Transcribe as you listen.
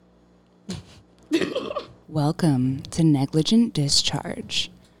Welcome to Negligent Discharge,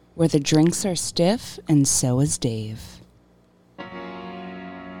 where the drinks are stiff and so is Dave.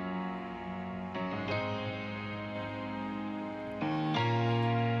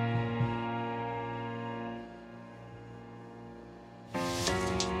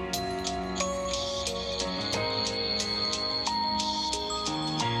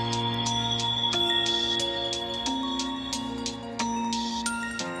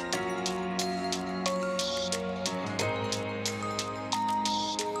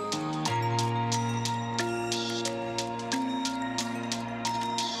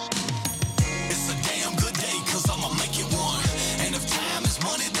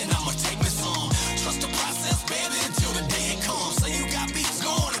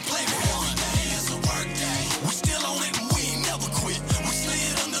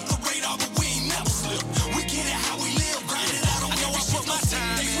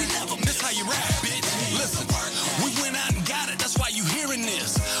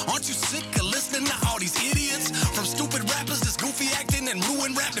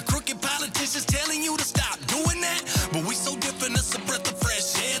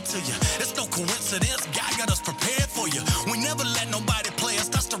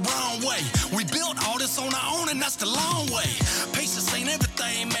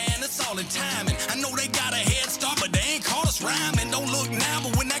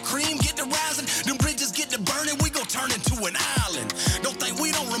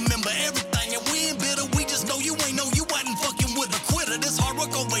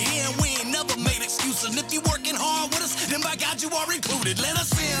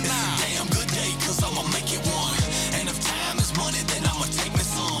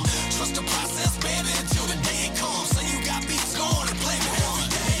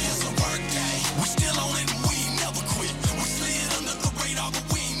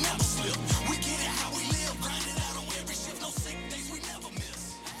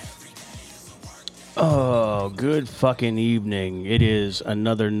 Oh, good fucking evening. It is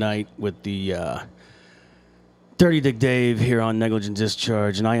another night with the Dirty Dick Dave here on Negligent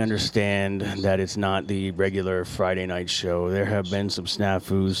Discharge, and I understand that it's not the regular Friday night show. There have been some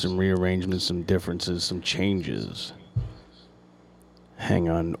snafus, some rearrangements, some differences, some changes. Hang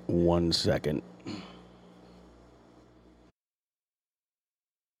on 1 second.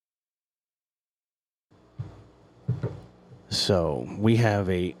 So, we have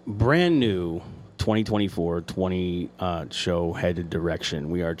a brand new 2024-20 show headed direction.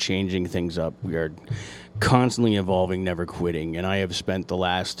 We are changing things up. We are constantly evolving, never quitting. And I have spent the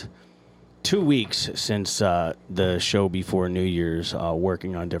last 2 weeks since the show before New Year's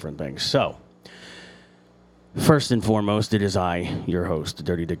working on different things. So, first and foremost, it is I, your host,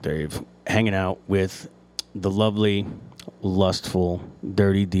 Dirty Dick Dave, hanging out with the lovely, lustful,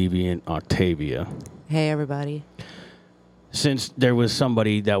 dirty, deviant Octavia. Hey, everybody. Since there was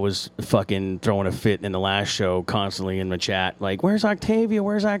somebody that was fucking throwing a fit in the last show constantly in the chat, like, where's Octavia?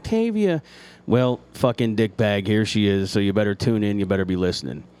 Where's Octavia? Well, fucking dickbag, here she is, so you better tune in, you better be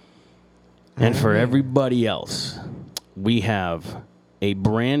listening. And for everybody else, we have a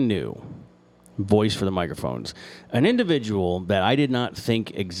brand new voice for the microphones. An individual that I did not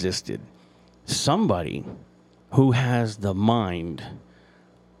think existed. Somebody who has the mind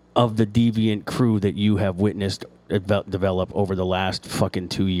of the deviant crew that you have witnessed develop over the last fucking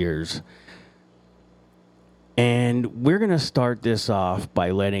 2 years. And we're going to start this off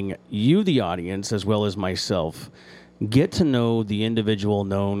by letting you, the audience, as well as myself, get to know the individual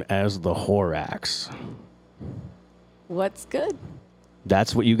known as the Whoreax. What's good?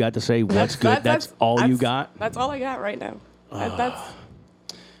 That's what you got to say? What's good? That's all you got? That's all I got right now. That's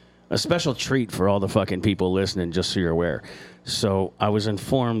a special treat for all the fucking people listening, just so you're aware. So I was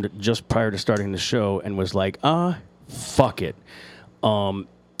informed just prior to starting the show and was like, fuck it.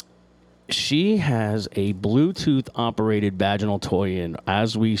 She has a Bluetooth-operated vaginal toy in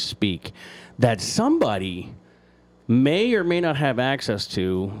as we speak that somebody may or may not have access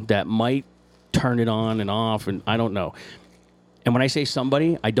to that might turn it on and off, and I don't know. And when I say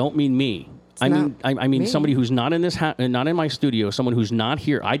somebody, I don't mean me. I mean somebody who's not in this not in my studio, someone who's not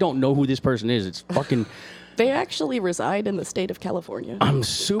here. I don't know who this person is. It's fucking... They actually reside in the state of California. I'm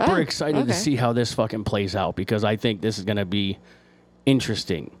super excited to see how this fucking plays out because I think this is going to be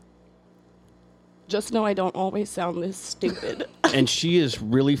interesting. Just know I don't always sound this stupid. And she is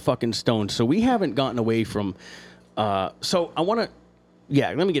really fucking stoned. So we haven't gotten away from... so I want to... Yeah,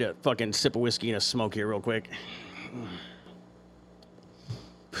 let me get a fucking sip of whiskey and a smoke here real quick.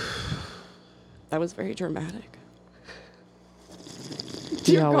 That was very dramatic.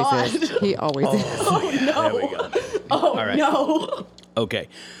 He always is. He always is. Oh, no. There we go. Oh, all right. no. Okay.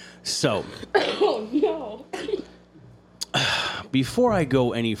 So, Oh, no. before I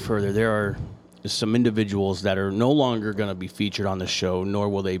go any further, there are some individuals that are no longer going to be featured on the show, nor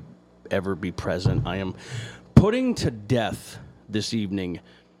will they ever be present. I am putting to death this evening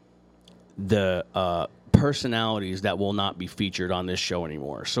the personalities that will not be featured on this show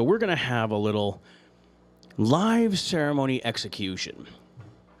anymore. So we're going to have a little live ceremony execution.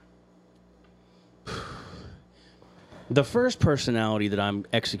 The first personality that I'm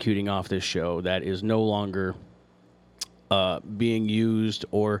executing off this show that is no longer being used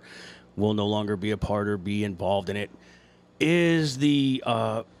or will no longer be a part or be involved in it is the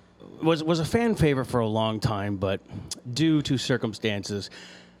was a fan favorite for a long time, but due to circumstances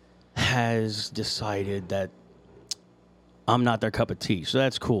has decided that I'm not their cup of tea. So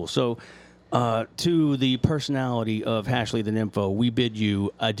that's cool. So to the personality of Ashley the Nympho, we bid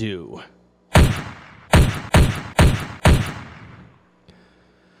you adieu.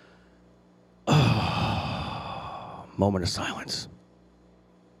 Moment of silence.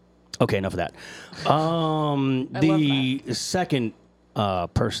 Okay, enough of that. The second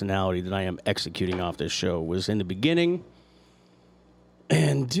personality that I am executing off this show was in the beginning,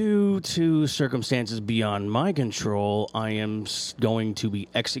 and due to circumstances beyond my control, I am going to be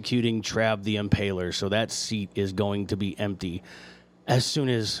executing Trav the Impaler, so that seat is going to be empty as soon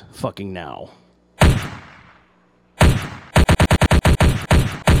as fucking now.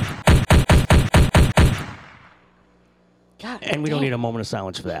 God, And we don't need a moment of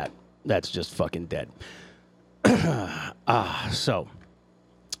silence for that. That's just fucking dead. So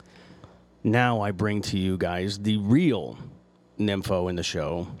now I bring to you guys the real Nympho in the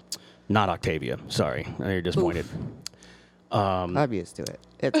show, not Octavia. Sorry, you're disappointed. I'm used to it.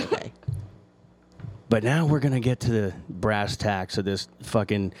 It's okay. But now we're gonna get to the brass tacks of this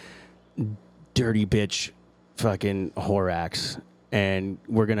fucking dirty bitch, fucking Whoreax. And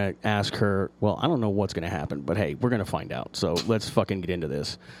we're going to ask her, well, I don't know what's going to happen, but hey, we're going to find out. So let's fucking get into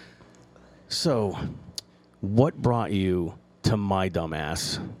this. So, what brought you to my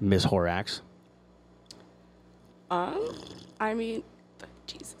dumbass, Miss Whoreax? I mean,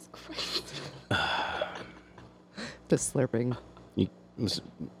 Jesus Christ. The slurping. You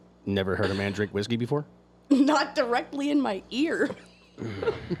never heard a man drink whiskey before? Not directly in my ear.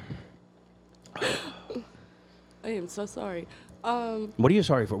 I am so sorry. What are you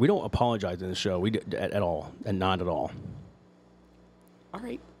sorry for? We don't apologize in the show. We at all, and not at all. All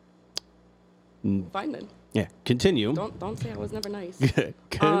right. Fine then. Yeah, continue. Don't say I was never nice.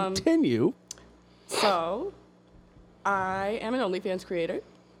 Continue. So, I am an OnlyFans creator,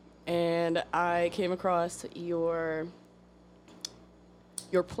 and I came across your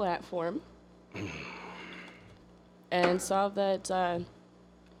platform and saw that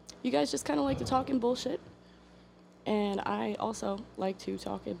you guys just kind of like to talk in bullshit. And I also like to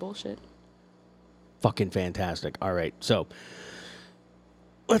talk in bullshit. Fucking fantastic. All right, so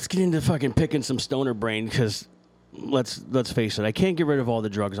let's get into fucking picking some stoner brain, because let's face it, I can't get rid of all the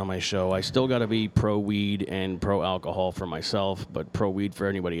drugs on my show. I still got to be pro weed and pro alcohol for myself, but pro weed for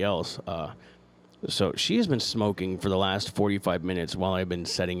anybody else. So she has been smoking for the last 45 minutes while I've been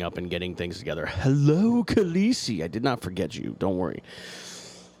setting up and getting things together. Hello, Khaleesi. I did not forget you. Don't worry.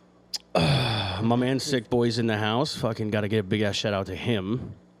 My man Sick Boy's in the house. Fucking got to get a big ass shout out to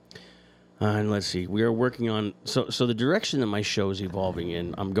him. And let's see, we are working on so the direction that my show is evolving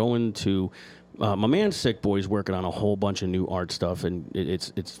in. I'm going to my man Sick Boy's working on a whole bunch of new art stuff, and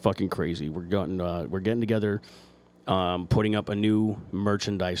it's fucking crazy. We're getting together, putting up a new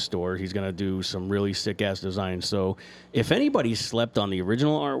merchandise store. He's gonna do some really sick ass designs. So if anybody slept on the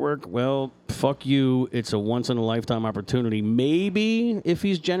original artwork, well, fuck you. It's a once in a lifetime opportunity. Maybe if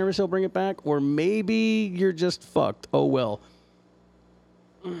he's generous, he'll bring it back, or maybe you're just fucked. Oh well.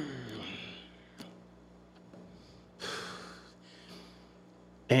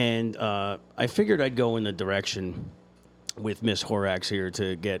 And I figured I'd go in the direction with Miss Whoreax here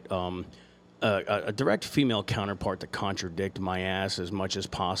to get a direct female counterpart to contradict my ass as much as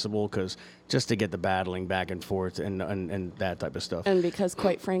possible, because just to get the battling back and forth and that type of stuff. And because,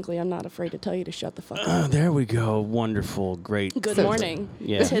 quite frankly, I'm not afraid to tell you to shut the fuck up. There we go. Wonderful. Great. Good morning.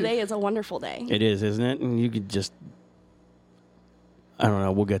 Yeah. Today is a wonderful day. It is, isn't it? And you could just... I don't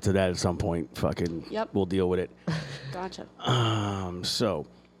know. We'll get to that at some point. Fucking... Yep. We'll deal with it. Gotcha. So...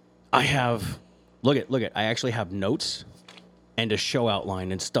 I have, look at, I actually have notes and a show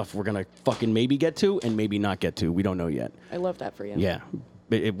outline and stuff we're going to fucking maybe get to and maybe not get to. We don't know yet. I love that for you. Yeah.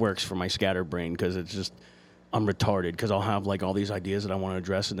 It works for my scatterbrain, because it's just, I'm retarded, because I'll have like all these ideas that I want to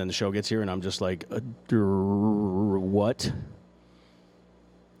address, and then the show gets here and I'm just like, what?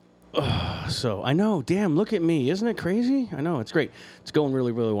 So I know, damn, look at me. Isn't it crazy? I know, it's great. It's going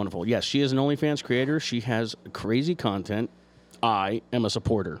really, really wonderful. Yes, she is an OnlyFans creator. She has crazy content. I am a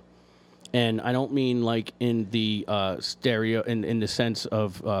supporter. And I don't mean like in the stereo, in the sense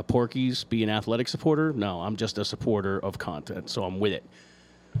of Porky's be an athletic supporter. No, I'm just a supporter of content. So I'm with it.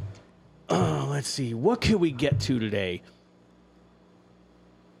 Let's see. What can we get to today?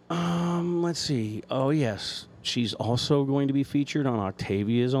 Let's see. Oh, yes. She's also going to be featured on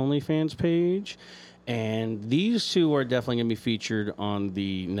Octavia's OnlyFans page. And these two are definitely going to be featured on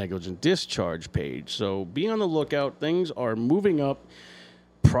the Negligent Discharge page. So be on the lookout. Things are moving up,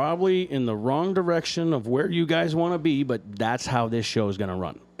 probably in the wrong direction of where you guys want to be, but that's how this show is going to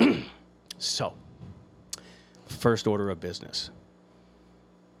run. So, first order of business.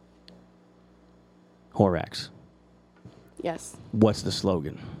 Whoreax. Yes. What's the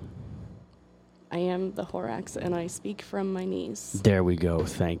slogan? I am the Whoreax, and I speak from my knees. There we go.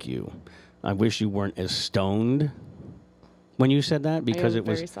 Thank you. I wish you weren't as stoned when you said that, because it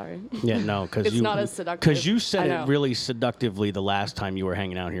was very sorry. Yeah, no, because It's not as seductive. Because you said I it know. really seductively the last time you were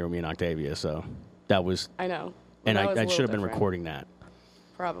hanging out here with me and Octavia. So that was, I know. and That was a I little should have been different. recording that.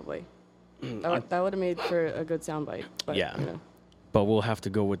 Probably. That would have made for a good soundbite. But, Yeah. You know. But we'll have to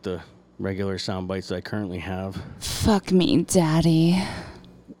go with the regular sound bites that I currently have. Fuck me, daddy.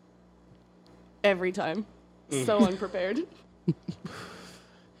 Every time. So unprepared.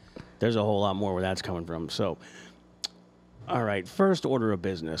 There's a whole lot more where that's coming from. So, all right, first order of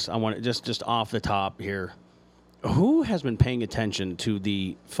business. I want to just off the top here. Who has been paying attention to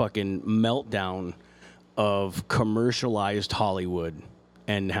the fucking meltdown of commercialized Hollywood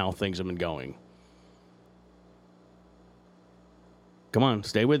and how things have been going? Come on,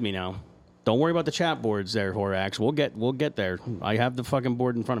 stay with me now. Don't worry about the chat boards there, Whoreax. We'll get there. I have the fucking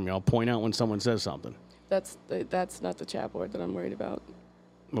board in front of me. I'll point out when someone says something. That's not the chat board that I'm worried about.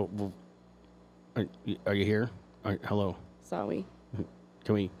 Well, are you here? Hello. Sorry.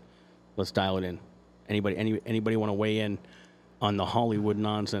 Let's dial it in. Anybody want to weigh in on the Hollywood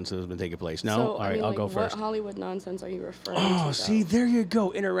nonsense that has been taking place? No? So, All right, I'll go first. What Hollywood nonsense are you referring to? Oh, see, there you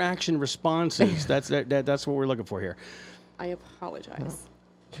go. Interaction responses. That's what we're looking for here. I apologize.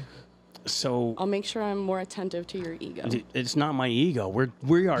 So I'll make sure I'm more attentive to your ego. it's not my ego.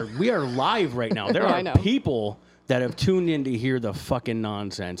 We are live right now. There I are know. people that have tuned in to hear the fucking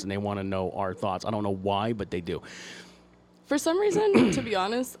nonsense and they want to know our thoughts. I don't know why, but they do. For some reason, to be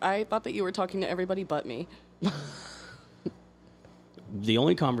honest, I thought that you were talking to everybody but me. The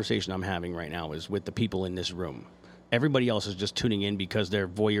only conversation I'm having right now is with the people in this room. Everybody else is just tuning in because they're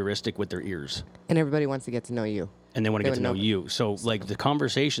voyeuristic with their ears. And everybody wants to get to know you. And they want to get to know would know. you. So, like, the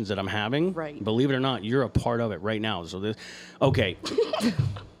conversations that I'm having, Right. believe it or not, you're a part of it right now. So, okay.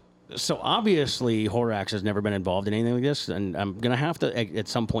 So, obviously, Whoreax has never been involved in anything like this. And I'm going to have to, at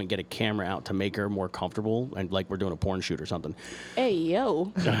some point, get a camera out to make her more comfortable. And, like, we're doing a porn shoot or something. Hey, yo.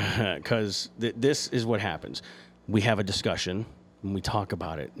 Because this is what happens. We have a discussion, and we talk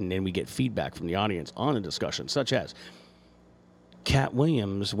about it. And then we get feedback from the audience on the discussion, such as Cat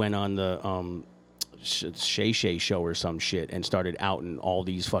Williams went on the Shay Shay show or some shit and started outing all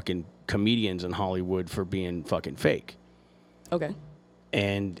these fucking comedians in Hollywood for being fucking fake. Okay.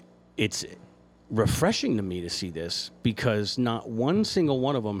 And it's refreshing to me to see this because not one single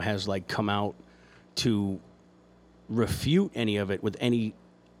one of them has like come out to refute any of it with any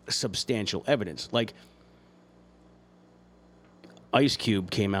substantial evidence. Like Ice Cube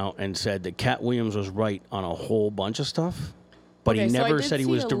came out and said that Cat Williams was right on a whole bunch of stuff, but Okay, he so I never did said he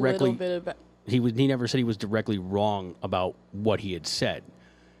see was a directly little bit about- he never said he was directly wrong about what he had said.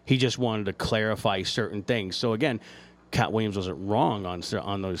 He just wanted to clarify certain things. So again, Cat Williams wasn't wrong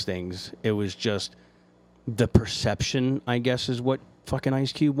on those things. It was just the perception, I guess, is what fucking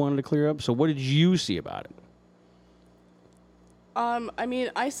Ice Cube wanted to clear up. So what did you see about it? I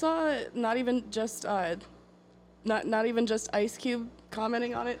mean, I saw not even just not even just Ice Cube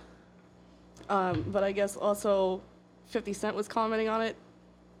commenting on it, but I guess also 50 Cent was commenting on it.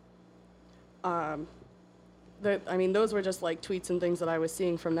 Those were just like tweets and things that I was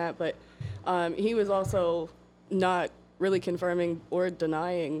seeing from that, but he was also not really confirming or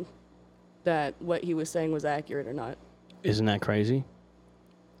denying that what he was saying was accurate or not. Isn't that crazy?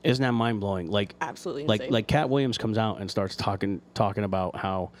 Isn't that mind blowing? Like Absolutely insane. like Cat Williams comes out and starts talking about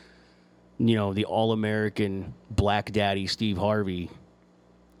how, you know, the all-American black daddy Steve Harvey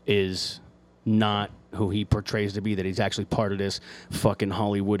is not who he portrays to be, that he's actually part of this fucking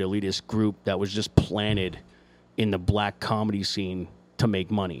Hollywood elitist group that was just planted in the black comedy scene to make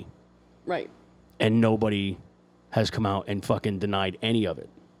money. Right. And nobody has come out and fucking denied any of it.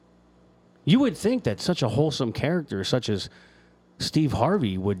 You would think that such a wholesome character such as Steve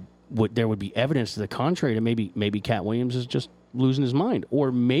Harvey would there would be evidence to the contrary. To maybe Cat Williams is just losing his mind,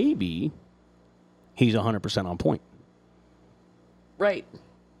 or maybe he's 100% on point. Right.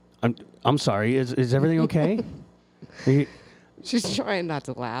 I'm sorry. Is everything okay? She's trying not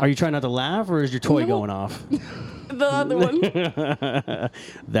to laugh. Are you trying not to laugh, or is your toy going off? The other one.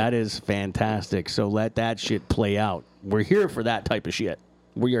 That is fantastic. So let that shit play out. We're here for that type of shit.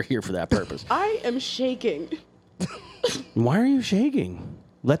 We are here for that purpose. I am shaking. Why are you shaking?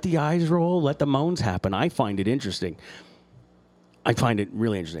 Let the eyes roll. Let the moans happen. I find it interesting. I find it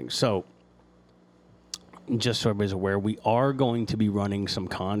really interesting. So, just so everybody's aware, we are going to be running some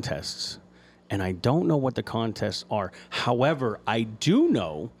contests. And I don't know what the contests are. However, I do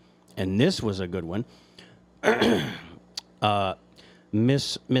know, and this was a good one,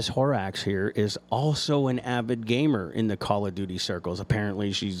 Miss Whoreax here is also an avid gamer in the Call of Duty circles.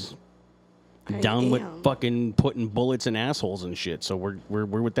 Apparently, she's down with fucking putting bullets in assholes and shit. So we're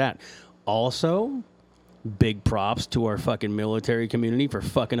with that. Also, big props to our fucking military community for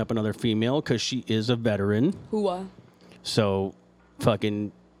fucking up another female because she is a veteran. Hooah. So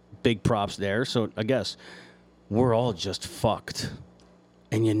fucking big props there. So I guess we're all just fucked.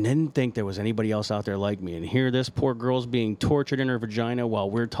 And you didn't think there was anybody else out there like me. And here this poor girl's being tortured in her vagina while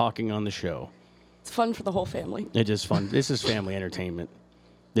we're talking on the show. It's fun for the whole family. It is fun. This is family entertainment.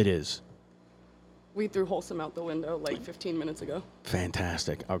 It is. We threw Wholesome out the window like 15 minutes ago.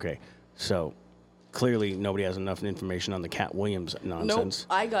 Fantastic. Okay. So clearly nobody has enough information on the Cat Williams nonsense.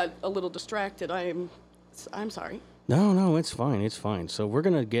 Nope. I got a little distracted. I'm sorry. No, it's fine. It's fine. So we're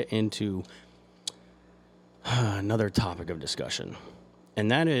going to get into another topic of discussion.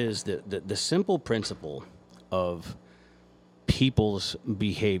 And that is the simple principle of people's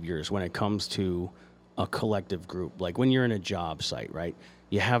behaviors when it comes to a collective group. Like when you're in a job site, right?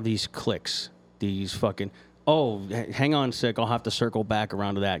 You have these cliques, these fucking, hang on, sick. I'll have to circle back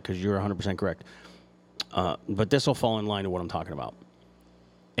around to that because you're 100% correct. But this will fall in line to what I'm talking about.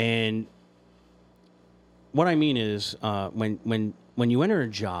 And what I mean is when you enter a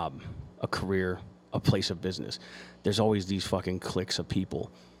job, a career, a place of business, there's always these fucking cliques of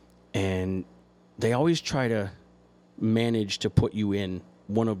people. And they always try to manage to put you in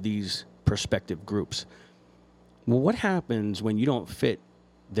one of these prospective groups. Well, what happens when you don't fit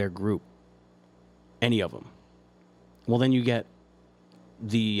their group? Any of them? Well, then you get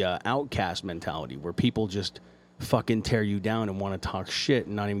the outcast mentality where people just fucking tear you down and want to talk shit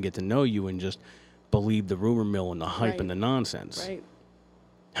and not even get to know you and just believe the rumor mill and the hype and the nonsense. Right.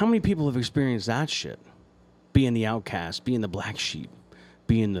 How many people have experienced that shit? Being the outcast, being the black sheep,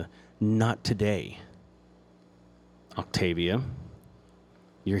 being the not today. Octavia,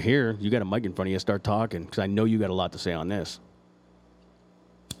 you're here. You got a mic in front of you. Start talking because I know you got a lot to say on this.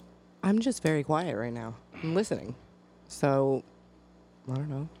 I'm just very quiet right now. I'm listening. So, I don't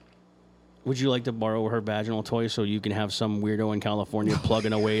know. Would you like to borrow her vaginal toy so you can have some weirdo in California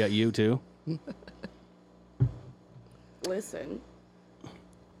plugging away at you too? Listen.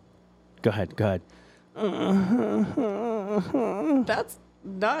 Go ahead. That's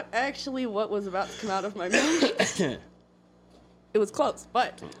not actually what was about to come out of my mouth. It was close,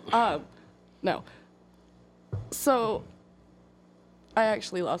 but no. So I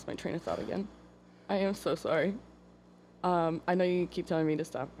actually lost my train of thought again. I am so sorry. I know you keep telling me to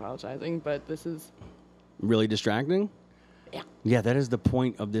stop apologizing, but this is Really distracting? Yeah. Yeah, that is the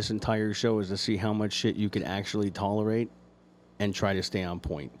point of this entire show, is to see how much shit you can actually tolerate and try to stay on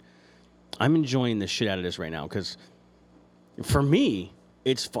point. I'm enjoying the shit out of this right now because for me,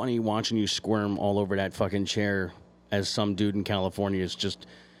 it's funny watching you squirm all over that fucking chair as some dude in California is just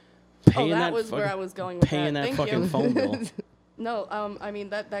paying that was where I was going with paying that Thank fucking you. phone bill. No, I mean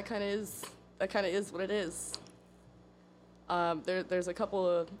that kind of is what it is. There's a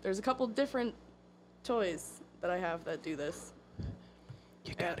couple different toys that I have that do this.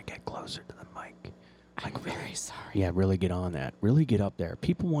 You gotta get closer to the mic. I'm very sorry. Yeah, really get on that. Really get up there.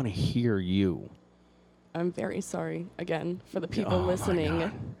 People want to hear you. I'm very sorry again for the people Oh, my listening.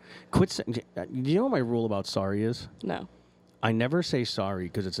 God. Quit saying. Do you know what my rule about sorry is? No. I never say sorry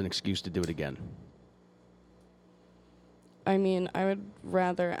because it's an excuse to do it again. I mean, I would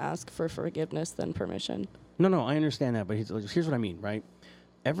rather ask for forgiveness than permission. No, I understand that, but here's what I mean, right?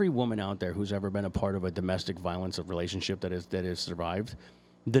 Every woman out there who's ever been a part of a domestic violence relationship that has survived,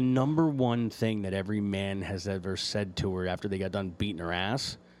 the number one thing that every man has ever said to her after they got done beating her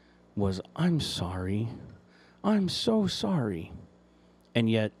ass was, "I'm sorry. I'm so sorry." And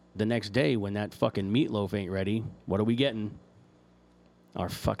yet, the next day, when that fucking meatloaf ain't ready, what are we getting? Our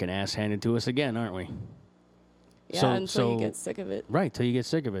fucking ass handed to us again, aren't we? Yeah, until you get sick of it. Right, till you get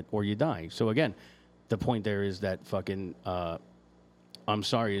sick of it or you die. So again, the point there is that fucking I'm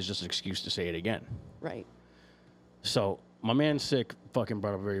sorry is just an excuse to say it again. Right. So my man Sick fucking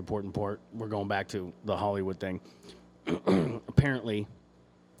brought up a very important part. We're going back to the Hollywood thing. Apparently,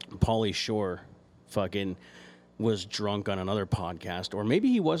 Pauly Shore fucking was drunk on another podcast, or maybe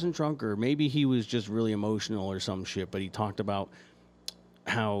he wasn't drunk, or maybe he was just really emotional or some shit, but he talked about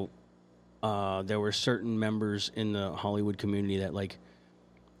how there were certain members in the Hollywood community that like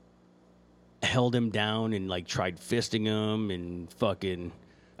held him down and like tried fisting him and fucking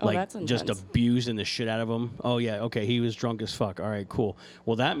like that's just intense. abusing the shit out of him. Oh yeah, okay, he was drunk as fuck. All right, cool.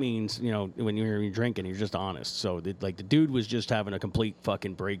 Well, that means, you know, when you're drinking, you're just honest. So like the dude was just having a complete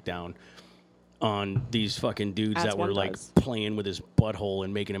fucking breakdown on these fucking dudes As that were one like does. playing with his butthole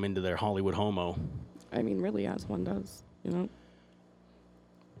and making him into their Hollywood homo. I mean, really, as one does, you know?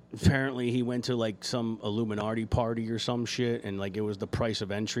 Apparently he went to like some Illuminati party or some shit, and like it was the price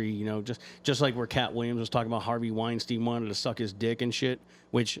of entry, you know, just like where Cat Williams was talking about Harvey Weinstein wanted to suck his dick and shit,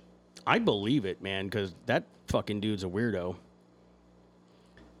 which I believe it, man, because that fucking dude's a weirdo.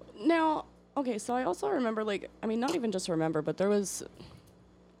 Now, okay, so I also remember, like, I mean, not even just remember, but there was,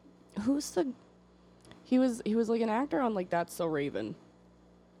 he was like an actor on like That's So Raven.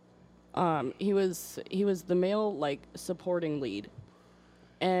 He was the male like supporting lead,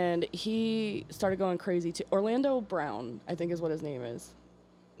 and he started going crazy too. Orlando Brown, I think is what his name is.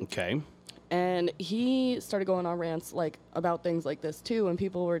 Okay. And he started going on rants like about things like this too, and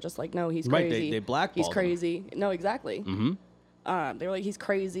people were just like, "No, he's Right, crazy. they blackballed He's him. crazy." No, exactly. Mm-hmm. They were like, "He's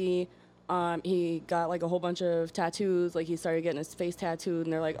crazy." He got like a whole bunch of tattoos. Like he started getting his face tattooed,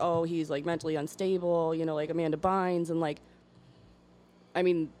 and they're like, "Oh, he's like mentally unstable." You know, like Amanda Bynes, and like, I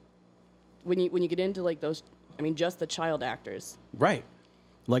mean, when you get into like those, I mean, just the child actors. Right.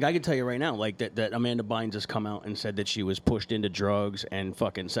 Like I can tell you right now, like that Amanda Bynes has come out and said that she was pushed into drugs and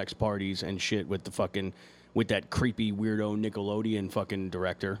fucking sex parties and shit with that creepy weirdo Nickelodeon fucking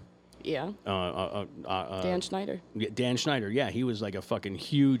director. Yeah. Dan Schneider. Yeah, Dan Schneider, yeah, he was like a fucking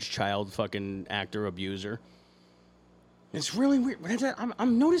huge child fucking actor abuser. It's really weird.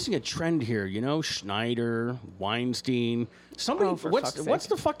 I'm noticing a trend here, you know, Schneider, Weinstein. Somebody, Oh, for what's fuck's sake.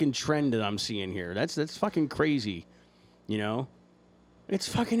 the fucking trend that I'm seeing here? That's fucking crazy, you know. It's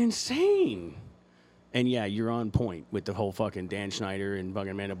fucking insane. And yeah, you're on point with the whole fucking Dan Schneider and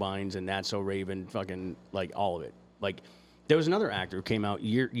fucking Amanda Bynes and That's So Raven, fucking like all of it. Like there was another actor who came out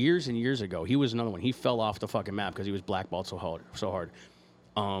years and years ago. He was another one. He fell off the fucking map because he was blackballed so hard.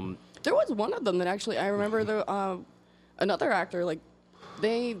 There was one of them that actually I remember. Another actor, like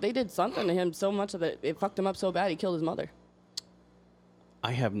they did something to him so much that it fucked him up so bad he killed his mother.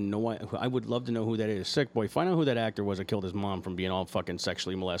 I have no idea. I would love to know who that is. Sick boy, find out who that actor was that killed his mom from being all fucking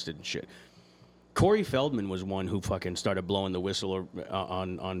sexually molested and shit. Corey Feldman was one who fucking started blowing the whistle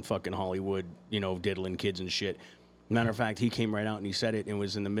on fucking Hollywood, you know, diddling kids and shit. Matter of fact, he came right out and he said it and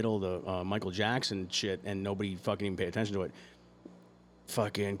was in the middle of the Michael Jackson shit and nobody fucking even paid attention to it.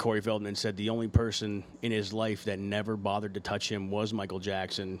 Fucking Corey Feldman said the only person in his life that never bothered to touch him was Michael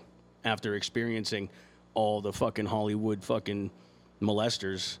Jackson after experiencing all the fucking Hollywood fucking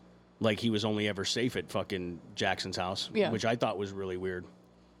molesters. Like he was only ever safe at fucking Jackson's house, Yeah. which I thought was really weird.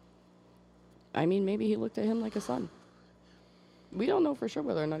 I mean, maybe he looked at him like a son. We don't know for sure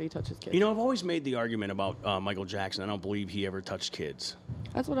whether or not he touched his kids. You know, I've always made the argument about Michael Jackson. I don't believe he ever touched kids.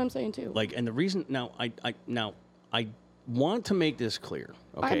 That's what I'm saying too. Like, and the reason I want to make this clear.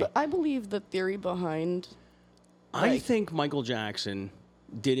 Okay, I believe the theory behind. I like- think Michael Jackson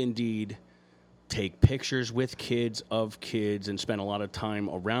did indeed take pictures with kids of kids and spent a lot of time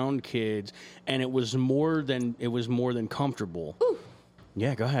around kids, and it was more than comfortable. Ooh.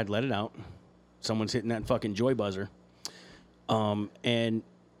 Yeah, go ahead, let it out. Someone's hitting that fucking joy buzzer. And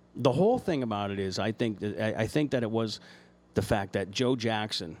the whole thing about it is, I think that it was the fact that Joe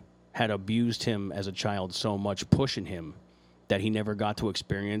Jackson had abused him as a child so much, pushing him, that he never got to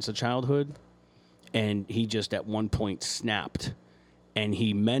experience a childhood, and he just at one point snapped, and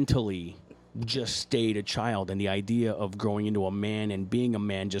he mentally just stayed a child, and the idea of growing into a man and being a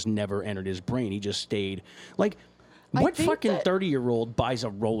man just never entered his brain. He just stayed like, I what think fucking that- 30-year-old buys a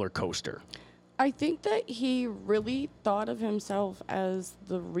roller coaster? I think that he really thought of himself as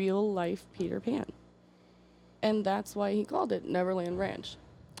the real life Peter Pan, and that's why he called it Neverland Ranch.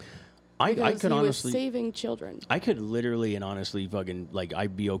 I Because could he honestly, was saving children. I could literally and honestly fucking, like,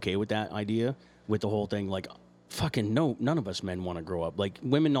 I'd be okay with that idea, with the whole thing. Like, fucking no, none of us men want to grow up. Like,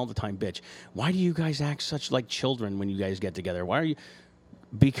 women all the time, bitch. Why do you guys act such like children when you guys get together? Why are you?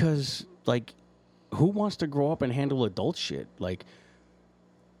 Because, like, who wants to grow up and handle adult shit? Like,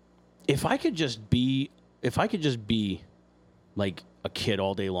 if I could just be like a kid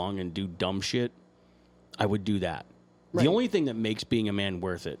all day long and do dumb shit, I would do that. The only thing that makes being a man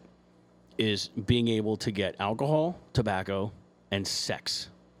worth it is being able to get alcohol, tobacco, and sex.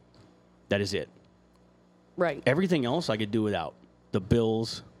 That is it. Right. Everything else I could do without. The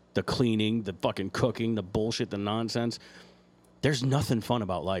bills, the cleaning, the fucking cooking, the bullshit, the nonsense. There's nothing fun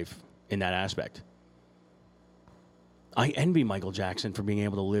about life in that aspect. I envy Michael Jackson for being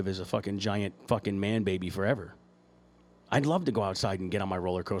able to live as a fucking giant fucking man baby forever. I'd love to go outside and get on my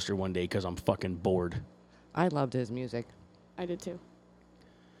roller coaster one day because I'm fucking bored. I loved his music. I did too.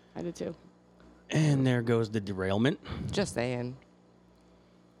 And there goes the derailment. Just saying.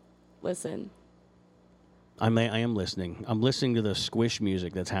 Listen. I am listening. I'm listening to the squish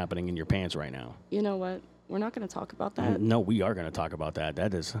music that's happening in your pants right now. You know what? We're not going to talk about that. No, we are going to talk about that.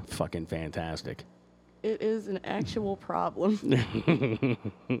 That is fucking fantastic. It is an actual problem.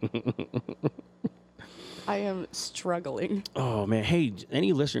 I am struggling. Oh man, hey,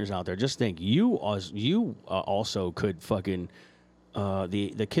 any listeners out there? Just think, you also could fucking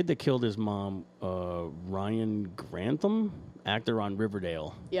the kid that killed his mom, Ryan Grantham, actor on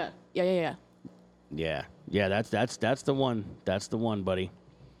Riverdale. Yeah. Yeah. That's the one. That's the one, buddy.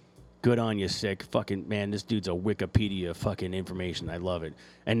 Good on you, sick. Fucking man, this dude's a Wikipedia fucking information. I love it,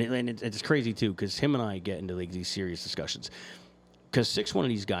 and it's crazy too because him and I get into like these serious discussions. Because Sick's one of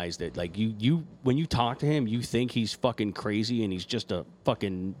these guys that, like, you when you talk to him, you think he's fucking crazy and he's just a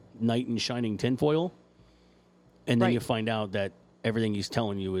fucking knight in shining tinfoil. And then you find out that everything he's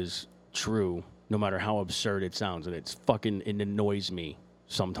telling you is true, no matter how absurd it sounds. And it annoys me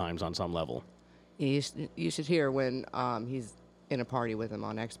sometimes on some level. You should hear when he's in a party with him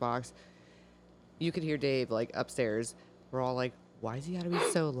on Xbox. You could hear Dave, like, upstairs. We're all like, why is he got to be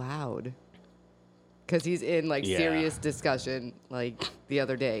so loud? Because he's in, like, serious discussion, like, the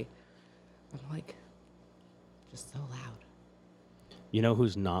other day. I'm like, just so loud. You know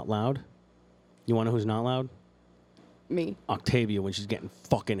who's not loud? You want to know who's not loud? Me. Octavia, when she's getting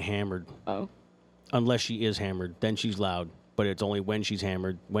fucking hammered. Oh. Unless she is hammered, then she's loud. But it's only when she's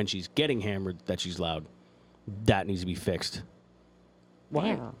hammered, when she's getting hammered, that she's loud. That needs to be fixed.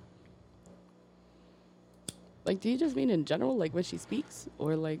 Why? Yeah. Like, do you just mean in general, like when she speaks,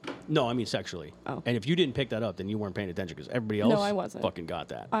 or like? No, I mean sexually. Oh. And if you didn't pick that up, then you weren't paying attention because everybody else no, I wasn't. Fucking got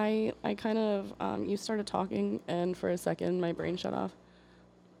that. I kind of, you started talking, and for a second, my brain shut off.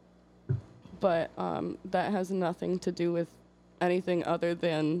 But that has nothing to do with anything other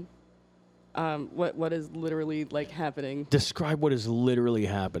than what is literally like happening. Describe what is literally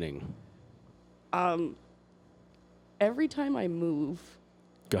happening. Every time I move.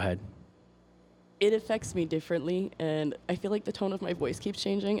 Go ahead. It affects me differently, and I feel like the tone of my voice keeps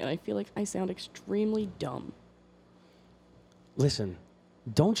changing, and I feel like I sound extremely dumb. Listen,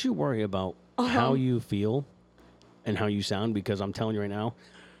 don't you worry about how you feel and how you sound, because I'm telling you right now,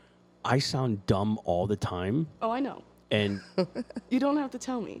 I sound dumb all the time. Oh, I know. And you don't have to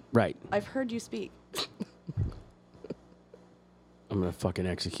tell me. Right. I've heard you speak. I'm going to fucking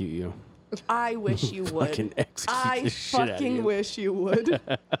execute you. I wish you would. Fucking execute the shit out of fucking you. wish you would.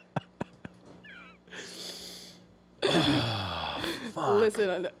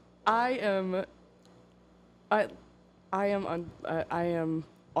 Listen, I am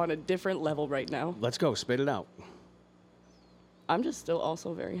on a different level right now. Let's go. Spit it out. I'm just still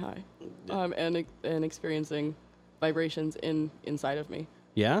also very high, and experiencing vibrations inside of me.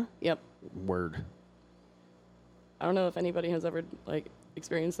 Yeah? Yep. Word. I don't know if anybody has ever like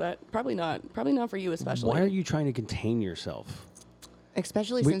experienced that. Probably not. Probably not for you especially. Why are you trying to contain yourself?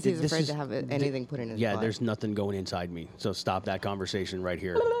 Especially since he's afraid to have anything put in his butt. There's nothing going inside me. So stop that conversation right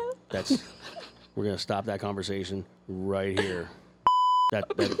here. We're gonna stop that conversation right here. That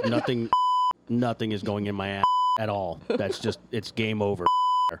nothing is going in my ass at all. That's just, it's game over.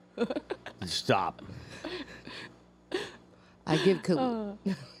 Stop. I give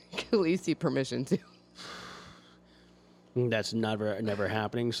Khaleesi permission to. That's never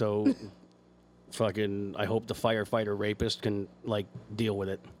happening. So. Fucking, I hope the firefighter rapist can, like, deal with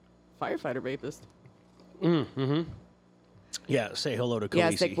it. Firefighter rapist? Mm-hmm. Yeah, say hello to Khaleesi. Yeah,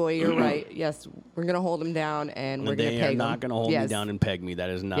 sick boy, you're right. Yes, we're going to hold him down, and we're going to peg him. They are not going to hold me down and peg me. That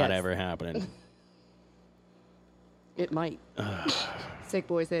is not ever happening. It might. Sick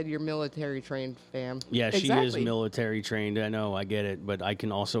boy said you're military trained, fam. Yeah, she is military trained. I know, I get it. But I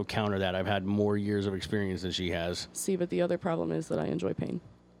can also counter that. I've had more years of experience than she has. See, but the other problem is that I enjoy pain.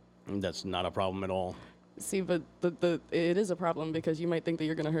 That's not a problem at all. See, but it is a problem because you might think that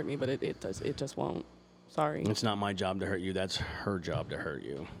you're going to hurt me, but it just won't. Sorry. It's not my job to hurt you. That's her job to hurt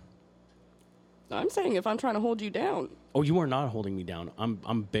you. I'm saying if I'm trying to hold you down. Oh, you are not holding me down.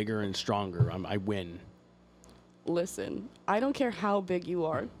 I'm bigger and stronger. I win. Listen, I don't care how big you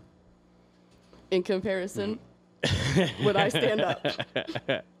are. In comparison would I stand up.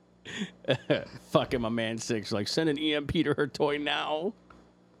 Fucking my man Six, like, send an EMP to her toy now.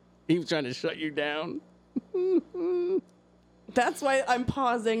 He was trying to shut you down. That's why I'm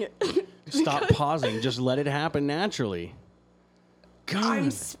pausing. Stop pausing. Just let it happen naturally. God.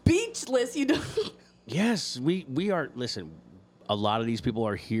 I'm speechless. You don't. Yes, we are. Listen, a lot of these people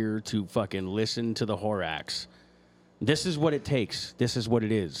are here to fucking listen to the Whoreax. This is what it takes. This is what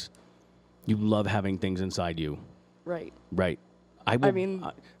it is. You love having things inside you. Right. Right. I'm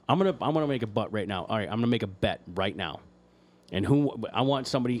gonna make a bet right now. All right, I'm gonna make a bet right now. And I want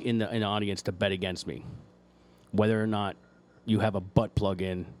somebody in the audience to bet against me, whether or not you have a butt plug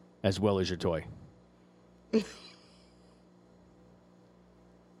in as well as your toy.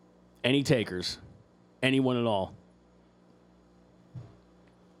 Any takers? Anyone at all?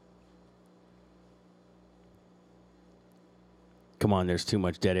 Come on, there's too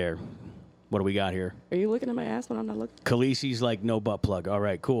much dead air. What do we got here? Are you looking at my ass when I'm not looking? Khaleesi's like, no butt plug. All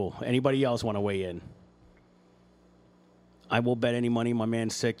right, cool. Anybody else want to weigh in? I will bet any money my man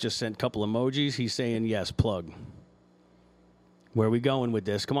Sick just sent a couple emojis. He's saying yes, plug. Where are we going with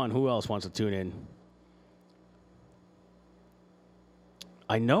this? Come on, who else wants to tune in?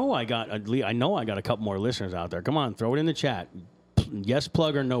 I know I got a couple more listeners out there. Come on, throw it in the chat. Yes,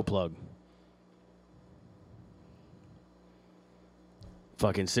 plug or no plug.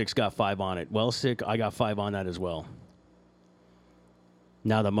 Fucking Six got 5 on it. Well, Sick, I got 5 on that as well.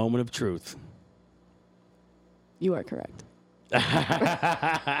 Now the moment of truth. You are correct.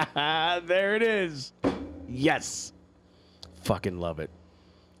 There it is. Yes. Fucking love it.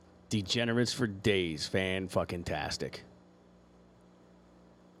 Degenerates for days. Fan-fucking-tastic.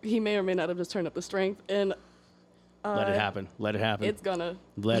 He may or may not have just turned up the strength, and Let it happen. Let it happen. it's gonna.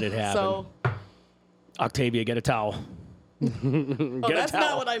 Let it happen. So, Octavia, get a towel. that's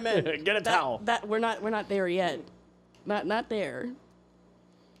not what I meant. Get a towel. That we're not there yet. Not there.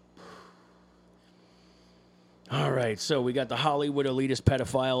 All right, so we got the Hollywood elitist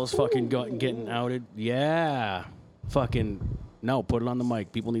pedophiles fucking getting outed. Yeah. Fucking, no, put it on the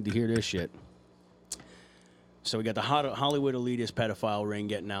mic. People need to hear this shit. So we got the Hollywood elitist pedophile ring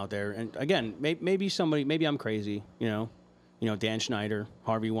getting out there. And again, maybe I'm crazy, you know, Dan Schneider,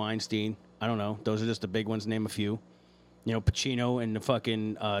 Harvey Weinstein. I don't know. Those are just the big ones, name a few. You know, Pacino and the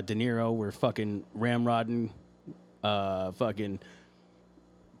fucking De Niro were fucking ramrodding fucking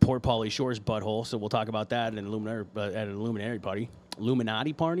poor Pauly Shore's butthole. So we'll talk about that at an Illuminati party.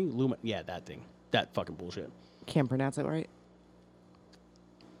 Illuminati party? Yeah, that thing. That fucking bullshit. Can't pronounce it right.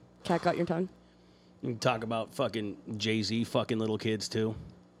 Cat got your tongue. You can talk about fucking Jay-Z fucking little kids, too.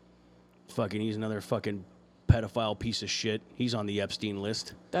 Fucking, he's another fucking pedophile piece of shit. He's on the Epstein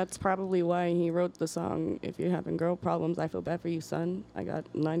list. That's probably why he wrote the song, "If you're having girl problems, I feel bad for you, son. I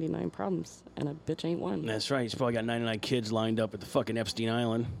got 99 problems, and a bitch ain't one." That's right. He's probably got 99 kids lined up at the fucking Epstein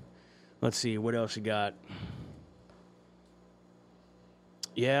Island. Let's see. What else you got?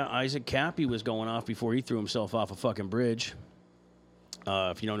 Yeah, Isaac Cappy was going off before he threw himself off a fucking bridge.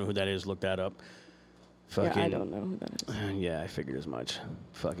 If you don't know who that is, look that up. Fucking, yeah, I don't know who that is. Yeah, I figured as much.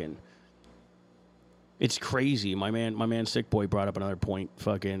 Fucking, it's crazy. My man Sick Boy brought up another point.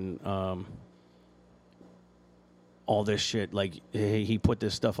 Fucking, all this shit. Like, he put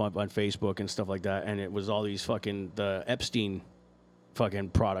this stuff up on Facebook and stuff like that, and it was all these fucking the Epstein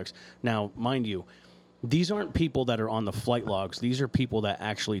fucking products. Now, mind you, these aren't people that are on the flight logs. These are people that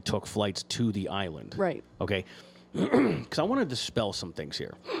actually took flights to the island. Right. Okay. Because I want to dispel some things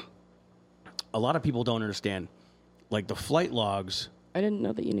here. A lot of people don't understand. Like, the flight logs. I didn't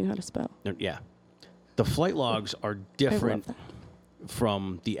know that you knew how to spell. Yeah. The flight logs are different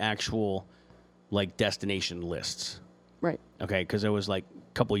from the actual, like, destination lists. Right. Okay. Because it was like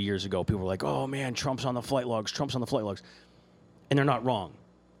a couple of years ago, people were like, oh, man, Trump's on the flight logs. Trump's on the flight logs. And they're not wrong.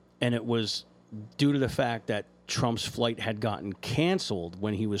 And it was due to the fact that Trump's flight had gotten canceled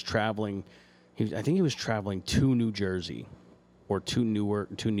when he was traveling. I think he was traveling to New Jersey or to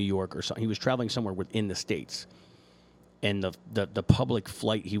New York or something. He was traveling somewhere within the States. And the public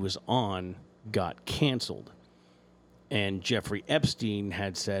flight he was on got canceled. And Jeffrey Epstein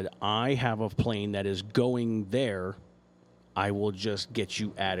had said, I have a plane that is going there. I will just get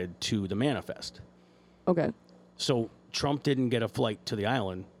you added to the manifest. Okay. So Trump didn't get a flight to the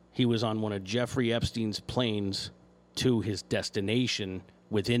island. He was on one of Jeffrey Epstein's planes to his destination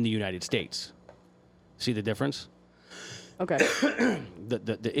within the United States. See the difference? Okay.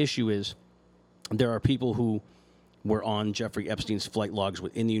 The issue is there are people who were on Jeffrey Epstein's flight logs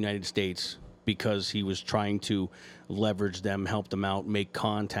within the United States because he was trying to leverage them, help them out, make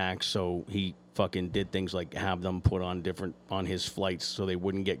contacts. So he fucking did things like have them put on his flights so they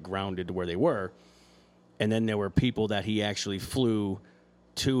wouldn't get grounded to where they were. And then there were people that he actually flew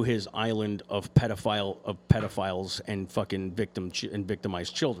to his island of pedophiles and fucking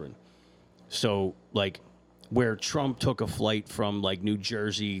victimized children. So, like, where Trump took a flight from, like, New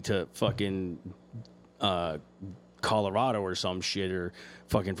Jersey to fucking Colorado or some shit, or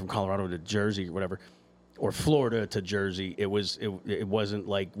fucking from Colorado to Jersey or whatever, or Florida to Jersey, it wasn't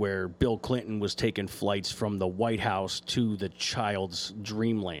like where Bill Clinton was taking flights from the White House to the child's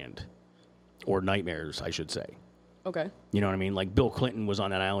dreamland, or nightmares, I should say. Okay. You know what I mean? Like, Bill Clinton was on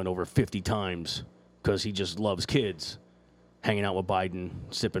that island over 50 times because he just loves kids, hanging out with Biden,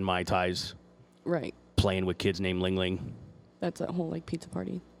 sipping Mai Tais, Right. playing with kids named Ling Ling. That's that whole like pizza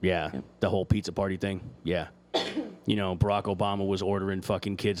party. Yeah, Yep. the whole pizza party thing. Yeah. You know, Barack Obama was ordering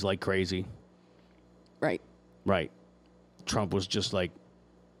fucking kids like crazy. Right. Right. Trump was just like,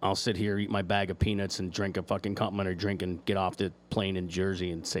 I'll sit here, eat my bag of peanuts, and drink a fucking complimentary drink and get off the plane in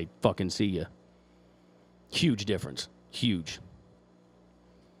Jersey and say, fucking see ya. Huge difference. Huge.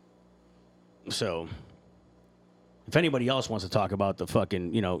 So, if anybody else wants to talk about the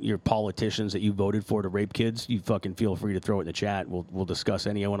fucking, you know, your politicians that you voted for to rape kids, you fucking feel free to throw it in the chat. We'll discuss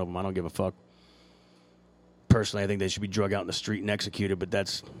any one of them. I don't give a fuck. Personally, I think they should be drug out in the street and executed, but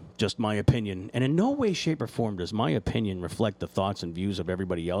that's just my opinion. And in no way, shape, or form does my opinion reflect the thoughts and views of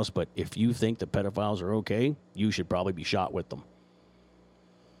everybody else. But if you think the pedophiles are okay, you should probably be shot with them.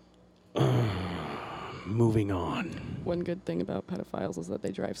 Moving on. One good thing about pedophiles is that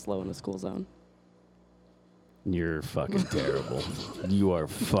they drive slow in the school zone. You're fucking terrible. You are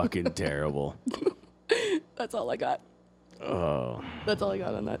fucking terrible. That's all I got. Oh, That's all I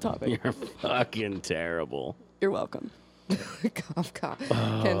got on that topic. you're fucking terrible. You're welcome. Cough, cough.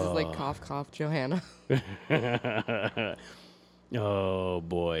 Ken's is like cough, cough, Johanna. Oh,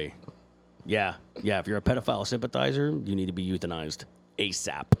 boy. Yeah. Yeah, if you're a pedophile sympathizer, you need to be euthanized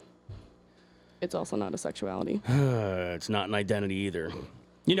ASAP. It's also not a sexuality. It's not an identity either.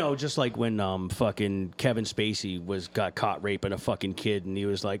 You know, just like when fucking Kevin Spacey got caught raping a fucking kid, and he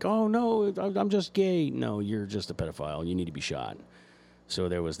was like, "Oh no, I'm just gay." No, you're just a pedophile. You need to be shot. So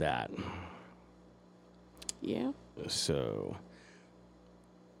there was that. Yeah. So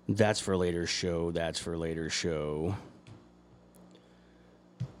that's for later show. That's for later show.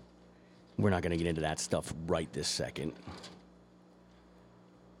 We're not going to get into that stuff right this second.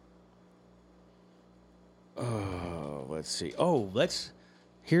 Oh, let's see.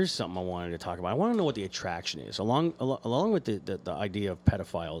 Here's something I wanted to talk about. I want to know what the attraction is. Along with the idea of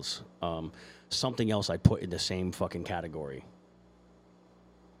pedophiles, something else I put in the same fucking category.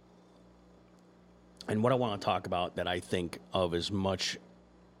 And what I want to talk about that I think of as much...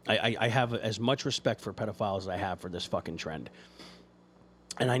 I have as much respect for pedophiles as I have for this fucking trend.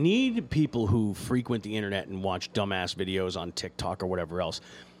 And I need people who frequent the internet and watch dumbass videos on TikTok or whatever else.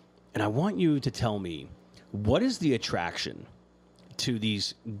 And I want you to tell me, what is the attraction to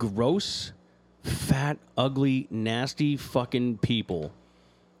these gross, fat, ugly, nasty fucking people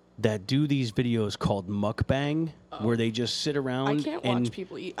that do these videos called mukbang, where they just sit around I can't and watch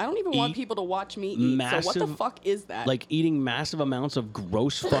people eat. I don't even want people to watch me eat. So what the fuck is that? like eating massive amounts of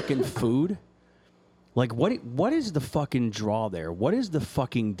gross fucking food? Like, what is the fucking draw there? What is the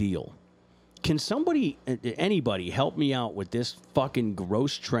fucking deal? Can anybody help me out with this fucking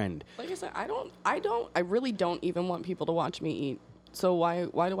gross trend? Like I said, I really don't even want people to watch me eat. So why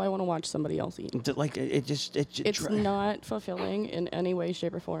do I want to watch somebody else eat? Like, It's not fulfilling in any way,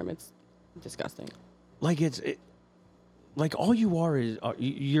 shape, or form. It's disgusting. Like, like all you are is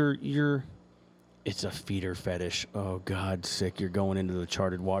you're. It's a feeder fetish. Oh God, sick! You're going into the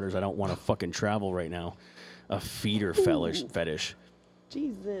charted waters. I don't want to fucking travel right now. A feeder fetish.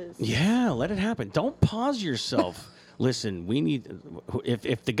 Jesus. Yeah, let it happen. Don't pause yourself. Listen, we need...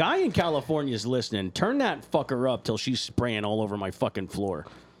 If the guy in California is listening, turn that fucker up till she's spraying all over my fucking floor.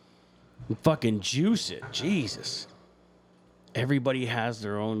 Fucking juice it. Jesus. Everybody has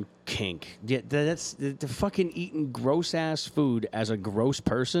their own kink. Yeah, that's the fucking eating gross-ass food as a gross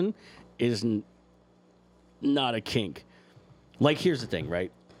person is not a kink. Like, here's the thing,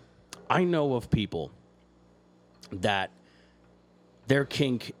 right? I know of people that their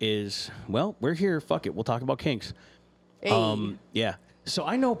kink is, well, we're here, fuck it, we'll talk about kinks. Hey. Yeah. So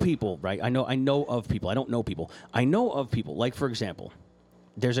I know people, right? I know of people. I don't know people. I know of people. Like, for example,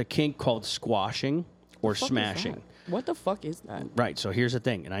 there's a kink called squashing or smashing. What the fuck is that? Right. So here's the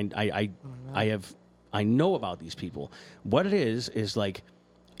thing, and I know about these people. What it is like,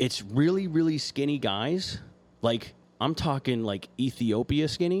 it's really, really skinny guys. Like, I'm talking like Ethiopia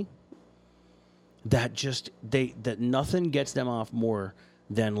skinny. That nothing gets them off more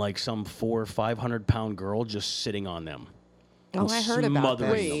than like some 400 or 500 pound girl just sitting on them. Oh, I heard about that.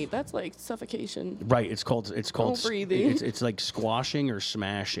 Wait, that's like suffocation. Right, it's called breathing. it's like squashing or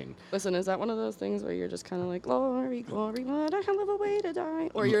smashing. Listen, is that one of those things where you're just kind of like, glory, glory, what a hell of a way to die?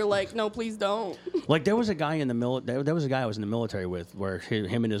 Or you're like, no, please don't. Like there was a guy in the there was a guy I was in the military with where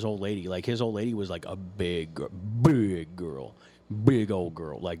him and his old lady, like his old lady was like a big girl, big old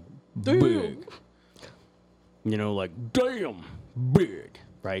girl, like Damn. big. You know, like damn big,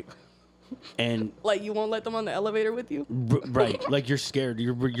 right? And Like, you won't let them on the elevator with you? right, like you're scared.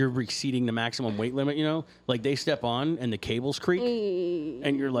 You're exceeding the maximum weight limit. You know, like they step on and the cables creak,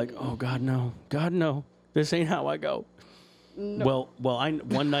 and you're like, oh God no, this ain't how I go. No. Well,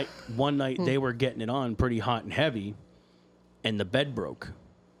 one night they were getting it on pretty hot and heavy, and the bed broke,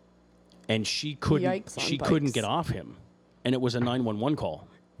 and she couldn't Yikes. get off him, and it was a 911 call.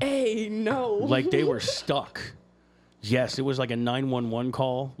 Hey, no. Like they were stuck. Yes, it was like a 911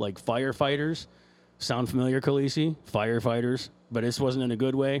 call, like firefighters. Sound familiar, Khaleesi? Firefighters, but this wasn't in a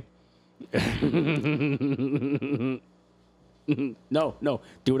good way. No,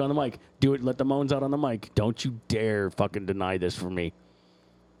 do it on the mic. Do it. Let the moans out on the mic. Don't you dare fucking deny this for me.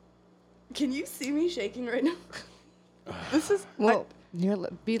 Can you see me shaking right now? This is... Well,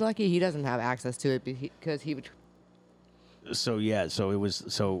 be lucky he doesn't have access to it because he would. So yeah, so it was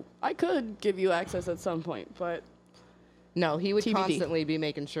so. I could give you access at some point, but... No, he would TBD. constantly be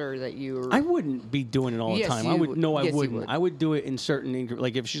making sure that you. I wouldn't be doing it all the Yes, time. you I would. would. No, I Yes, you wouldn't. would. I would do it in certain,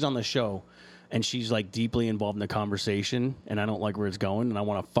 like if she's on the show, and she's like deeply involved in the conversation, and I don't like where it's going, and I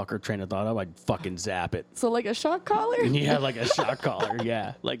want to fuck her train of thought up, I'd fucking zap it. So like a shock collar? Yeah, like a shock collar.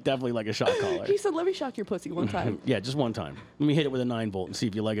 Yeah, like definitely like a shock collar. He said, let me shock your pussy one time. Yeah, just one time. Let me hit it with a 9-volt and see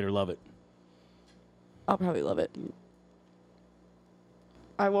if you like it or love it. I'll probably love it.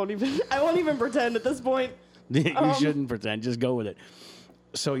 I won't even pretend at this point. You shouldn't pretend. Just go with it.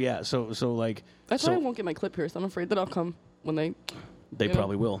 So yeah, so like That's why I won't get my clip pierced. I'm afraid that I'll come when they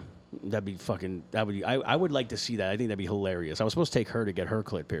probably will. That'd be fucking. That would. I would like to see that. I think that'd be hilarious. I was supposed to take her to get her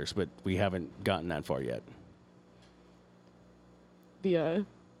clit pierced, but we haven't gotten that far yet. The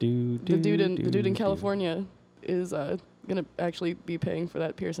dude in California is gonna actually be paying for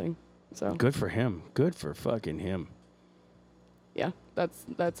that piercing. So Good for him. Good for fucking him. yeah, that's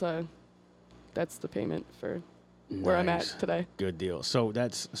the payment for where I'm at Nice. today. Good deal. So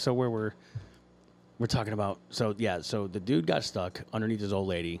where we're talking about. So yeah, so the dude got stuck underneath his old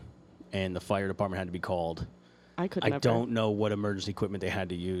lady, and the fire department had to be called. I could I never. don't know what emergency equipment they had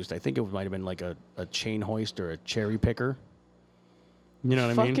to use. I think it might have been like a chain hoist or a cherry picker. You know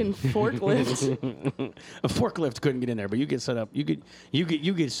what I mean? Fucking forklift. A forklift couldn't get in there, but you get set up. You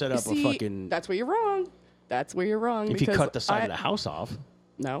get set up See, a fucking. That's where you're wrong. That's where you're wrong. If you because cut the side of the house off.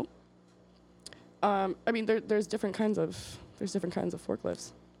 No. I mean, there's different kinds of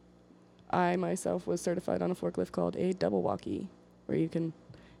forklifts. I myself was certified on a forklift called a double walkie, where you can.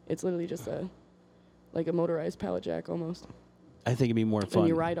 It's literally just like a motorized pallet jack almost, I think it'd be more fun. and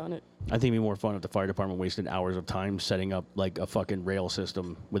you ride on it. I think it'd be more fun if the fire department wasted hours of time setting up like a fucking rail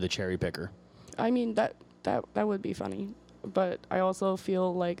system with a cherry picker. I mean that would be funny, but I also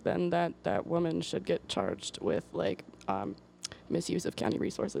feel like then that woman should get charged with like misuse of county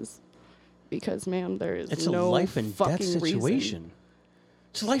resources, because ma'am, there is It's no a life and death fucking situation. Reason.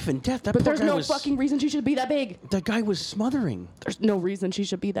 It's life and death. That But poor there's guy no was, fucking reason she should be that big. The guy was smothering. There's no reason she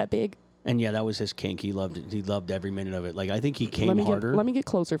should be that big. And yeah, that was his kink. He loved it. He loved every minute of it. Like I think he came harder. Let me get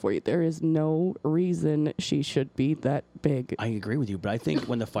closer for you. There is no reason she should be that big. I agree with you, but I think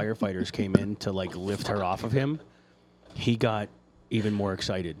when the firefighters came in to like lift her off of him, he got even more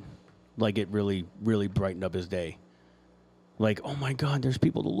excited. Like it really, really brightened up his day. Like, oh my God, there's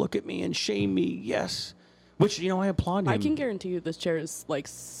people to look at me and shame me. Yes. Which, you know, I applaud him. I can guarantee you this chair is like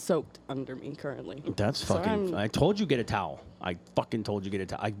soaked under me currently. That's So fucking. I told you get a towel. I fucking told you get a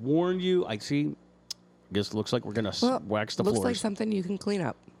towel. I warned you. I see. Guess looks like we're gonna wax the looks floors. like something you can clean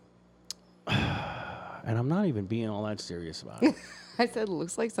up. And I'm not even being all that serious about it. I said,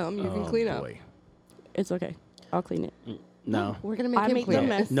 looks like something you can clean up. Boy. It's okay. I'll clean it. No. We're gonna make I him make clean the it.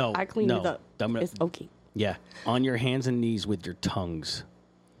 mess. No, I clean no. it up. I'm gonna- It's okay. Yeah. On your hands and knees with your tongues.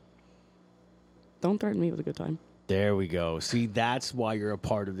 Don't threaten me with a good time. There we go. See, that's why you're a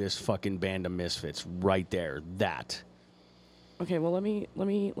part of this fucking band of misfits, right there. That. Okay, well let me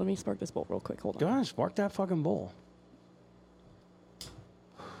spark this bowl real quick. Hold on. Go ahead, spark that fucking bowl.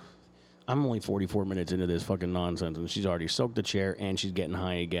 I'm only 44 minutes into this fucking nonsense, and she's already soaked the chair, and she's getting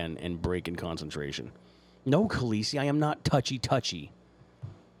high again and breaking concentration. No, Khaleesi, I am not touchy-touchy.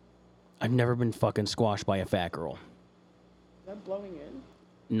 I've never been fucking squashed by a fat girl. Is that blowing in?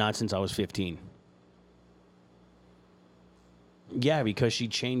 Not since I was 15. Yeah, because she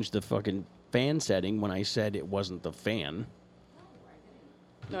changed the fucking fan setting when I said it wasn't the fan.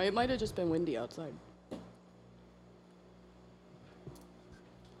 No, it might have just been windy outside.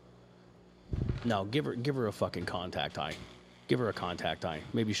 No, give her a fucking contact eye. Give her a contact eye.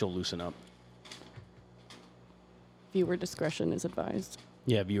 Maybe she'll loosen up. Viewer discretion is advised.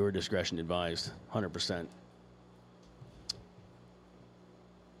 Yeah, viewer discretion advised. 100%.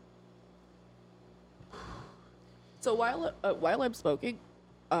 So while I'm smoking,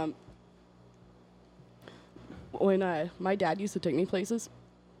 when my dad used to take me places,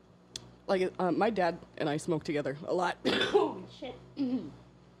 like my dad and I smoked together a lot. Holy shit!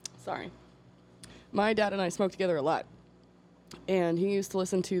 Sorry. My dad and I smoked together a lot, and he used to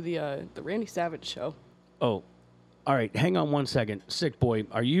listen to the Randy Savage show. Oh, all right. Hang on one second. Sick boy,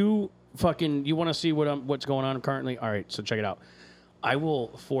 are you fucking? You want to see what's going on currently? All right, so check it out. I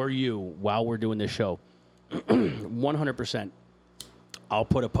will, for you, while we're doing this show, 100%. I'll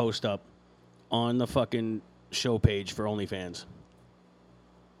put a post up on the fucking show page for OnlyFans.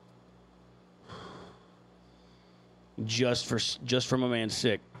 Just for my man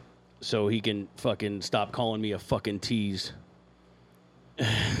Sick, so he can fucking stop calling me a fucking tease.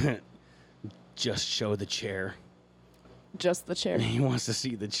 Just show the chair. Just the chair. He wants to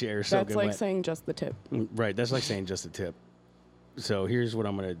see the chair. That's like wet. saying just the tip. Right. That's like saying just the tip. So here's what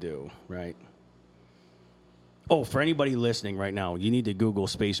I'm gonna do. Right. Oh, for anybody listening right now, you need to Google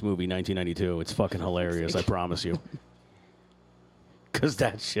Space Movie 1992. It's fucking hilarious. I promise you. Because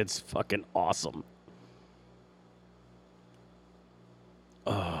that shit's fucking awesome.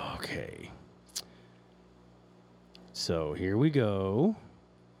 Okay. So here we go.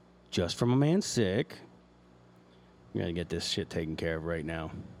 Just from a man Sick. We gotta get this shit taken care of right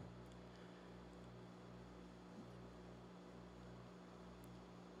now.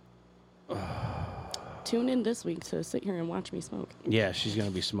 Tune in this week to sit here and watch me smoke. Yeah, she's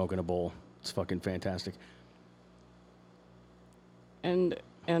gonna be smoking a bowl. It's fucking fantastic. And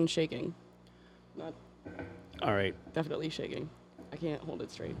shaking. Not All right. definitely shaking. I can't hold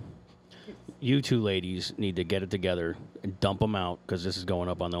it straight. You two ladies need to get it together and dump them out because this is going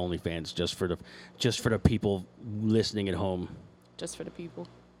up on the OnlyFans just for the people listening at home. Just for the people.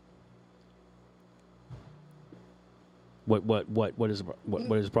 What is the problem?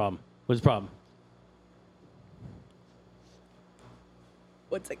 What is the problem?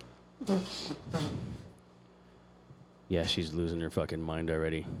 One second. Yeah, she's losing her fucking mind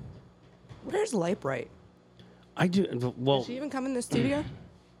already. Where's Lightbright? I do well. Did she even come in the studio?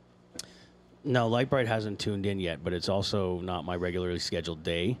 No, Lightbright hasn't tuned in yet, but it's also not my regularly scheduled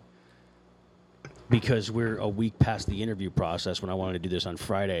day because we're a week past the interview process. When I wanted to do this on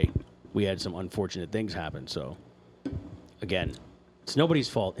Friday, we had some unfortunate things happen. So, again, it's nobody's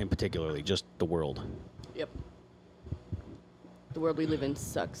fault in particularly, just the world. Yep. The world we live in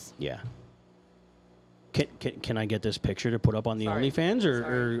sucks. Yeah. Can I get this picture to put up on the Sorry. OnlyFans,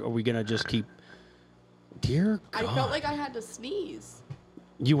 or are we gonna just keep? Dear God. I felt like I had to sneeze.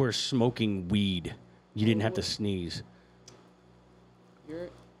 You were smoking weed. You didn't have to sneeze.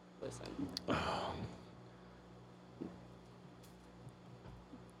 Listen.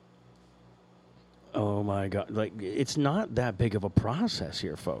 Oh my God! Like it's not that big of a process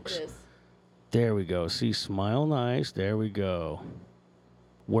here, folks. It is. There we go. See, smile nice. There we go.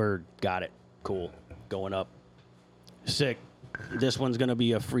 Word. Got it. Cool. Going up. Sick. This one's going to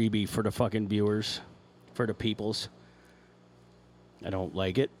be a freebie for the fucking viewers, for the peoples. I don't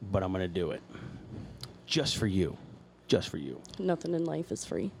like it, but I'm going to do it. Just for you. Just for you. Nothing in life is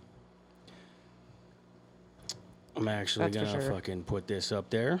free. I'm actually That's for going to sure. fucking put this up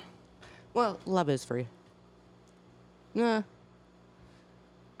there. Well, love is free. Nah,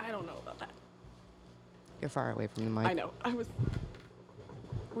 I don't know about that. you're far away from the mic. I know. I was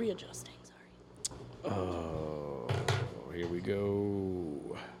readjusting. Sorry. Oh, here we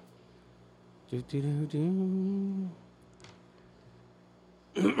go. Do.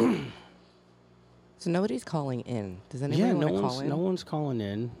 So nobody's calling in. Does anyone Yeah, want to call in? no one's calling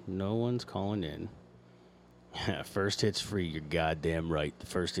in. No one's calling in. First hit's free. You're goddamn right. The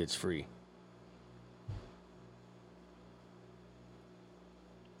first hit's free.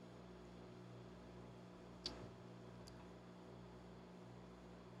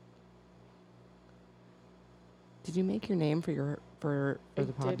 Did you make your name for the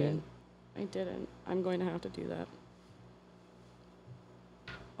pod? I didn't. I'm going to have to do that.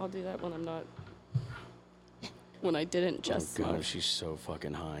 I'll do that when I'm not. When I didn't just. Oh God, smoke. she's so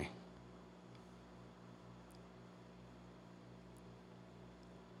fucking high.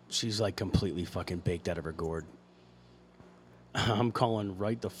 She's like completely fucking baked out of her gourd. I'm calling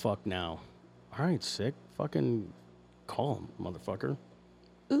right the fuck now. All right, Sick. Fucking call him, motherfucker.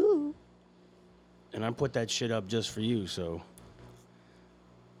 Ooh. And I put that shit up just for you, so.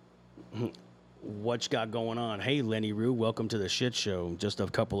 What you got going on? Hey, Lenny Rue, welcome to the shit show. Just a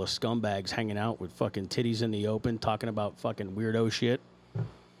couple of scumbags hanging out with fucking titties in the open, talking about fucking weirdo shit.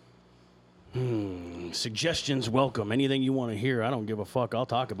 Suggestions welcome. Anything you want to hear, I don't give a fuck. I'll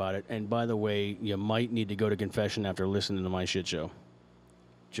talk about it. And by the way, you might need to go to confession after listening to my shit show.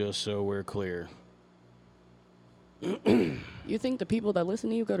 Just so we're clear. You think the people that listen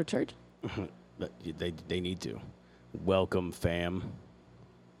to you go to church? They need to. Welcome, fam.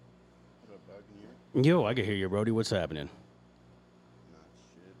 Yo, I can hear you, Brody. What's happening? Not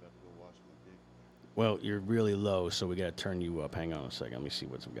shit, about to go wash my dick. Well, you're really low, so we got to turn you up. Hang on a second. Let me see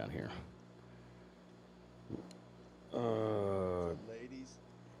what we got here. Ladies.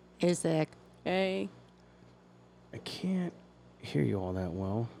 Hey, Zach. Hey. I can't hear you all that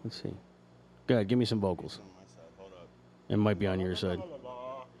well. Let's see. Go ahead, give me some vocals. On my side. Hold up. It might be on your side.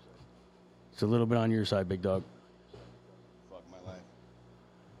 It's a little bit on your side, big dog. Fuck my life.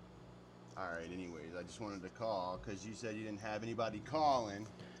 Alright, anyways, I just wanted to call because you said you didn't have anybody calling.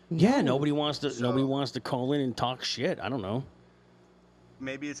 Yeah, nobody wants to. So- Nobody wants to call in and talk shit. I don't know.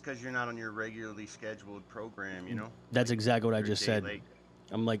 Maybe it's because you're not on your regularly scheduled program, you know? That's exactly what I You're a just day said. late.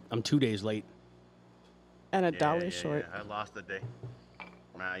 I'm 2 days late. And a Yeah, dollar yeah, short. yeah. I lost a day.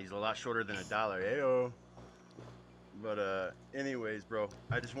 Nah, he's a lot shorter than $1. Ayo. But anyways, bro,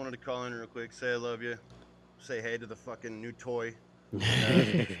 I just wanted to call in real quick, say I love you, say hey to the fucking new toy.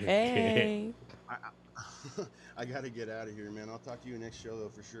 Hey. I gotta get out of here, man. I'll talk to you next show though,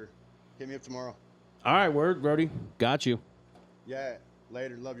 for sure. Hit me up tomorrow. All right, word, Brody. Got you. Yeah,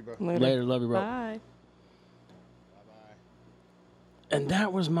 later. Love you, bro. Later, love you, bro. Bye. Bye-bye. And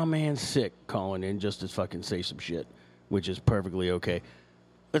that was my man Sick calling in just to fucking say some shit, which is perfectly okay.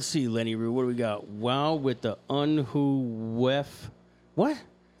 Let's see, Lenny Rue, what do we got? Wow, with the unwho-wef. What?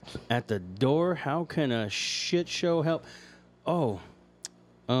 At the door? How can a shit show help? Oh,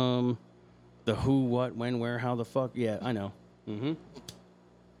 the who, what, when, where, how the fuck. Yeah, I know.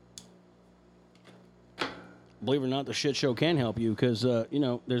 Believe it or not, the shit show can help you because,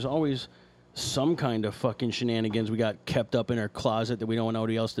 there's always some kind of fucking shenanigans we got kept up in our closet that we don't want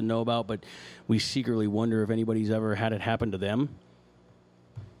nobody else to know about, but we secretly wonder if anybody's ever had it happen to them.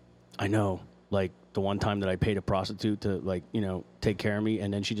 I know, like the one time that I paid a prostitute to, take care of me,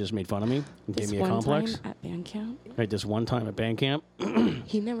 and then she just made fun of me and gave This me a one complex. time at band camp. Right, this one time at band camp.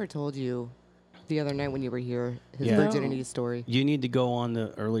 He never told you the other night when you were here his Yeah. virginity story. You need to go on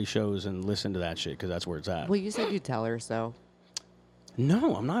the early shows and listen to that shit because that's where it's at. Well, you said you'd tell her, so.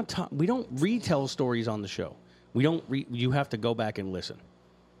 No, I'm not. We don't retell stories on the show. We don't. You have to go back and listen.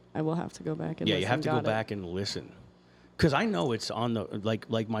 I will have to go back and Yeah, listen. you have to go Got it. back and listen. Because I know it's on the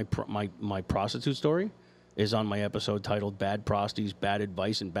like my prostitute story is on my episode titled "Bad Prosties, Bad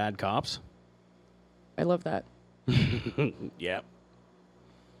Advice, and Bad Cops." I love that. Yeah.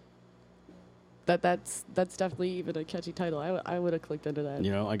 That's definitely even a catchy title. I would have clicked into that.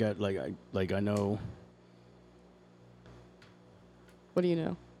 You know, I got I know. What do you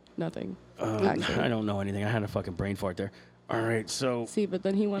know? Nothing. I don't know anything. I had a fucking brain fart there. All right, so See, but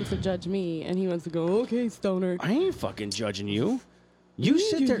then he wants to judge me, and he wants to go, okay, stoner. I ain't fucking judging you. You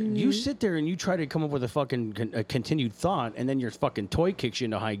sit there. You sit there and you try to come up with a fucking continued thought, and then your fucking toy kicks you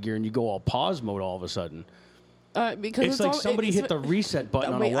into high gear, and you go all pause mode all of a sudden. Because It's like somebody hit the reset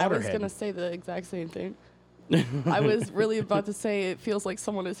button on a Wait, I was waterhead. gonna say the exact same thing. I was really about to say it feels like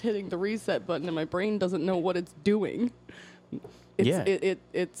someone is hitting the reset button, and my brain doesn't know what it's doing. Yeah.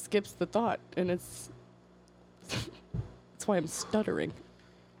 It skips the thought, and it's that's why I'm stuttering.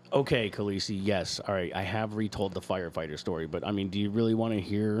 Okay, Khaleesi, yes. All right, I have retold the firefighter story, but I mean, do you really want to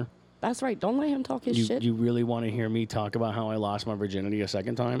hear? That's right. Don't let him talk his shit. You really want to hear me talk about how I lost my virginity a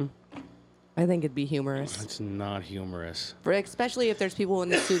second time? I think it'd be humorous. It's not humorous. Especially if there's people in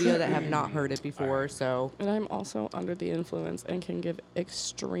the studio that have not heard it before, so. And I'm also under the influence and can give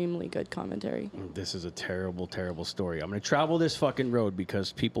extremely good commentary. This is a terrible, terrible story. I'm going to travel this fucking road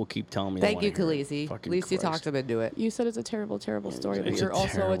because people keep telling me. they Thank you, wanna hear it. Khaleesi. At Fucking least you Christ. talked them into it. You said it's a terrible, terrible story, but It's a you're also a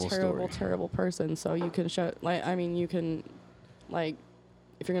terrible terrible, story. terrible person. So you can show, you can,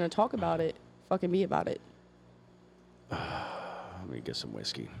 if you're gonna talk about it, fucking be about it. Let me get some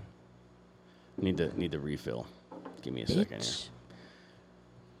whiskey. Need the refill. Give me a second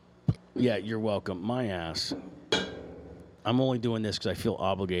here. Yeah, you're welcome. My ass. I'm only doing this because I feel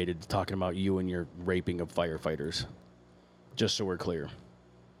obligated to talking about you and your raping of firefighters. Just so we're clear.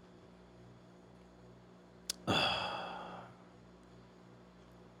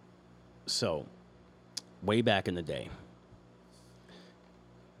 So, way back in the day.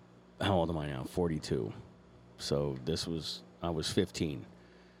 How old am I now? 42. So I was 15.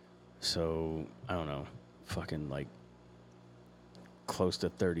 So, I don't know. Fucking close to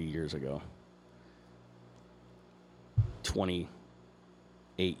 30 years ago.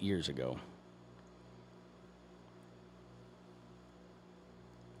 28 years ago.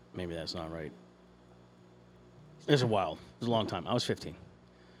 Maybe that's not right. It was a while. It was a long time. I was 15.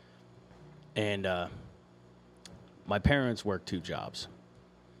 And my parents worked 2 jobs.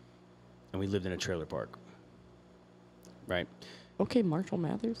 And we lived in a trailer park. Right? Okay, Marshall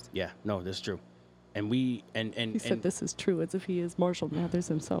Mathers. Yeah, no, this is true. And we He said this is true as if he is Marshall Mathers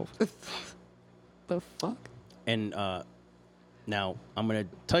himself. The fuck? And now I'm going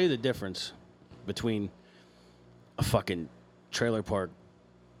to tell you the difference between a fucking trailer park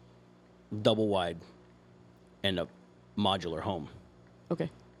double wide and a modular home. Okay.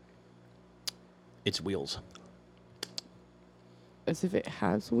 It's wheels. As if it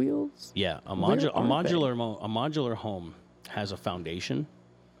has wheels? Yeah, a Where modular home has a foundation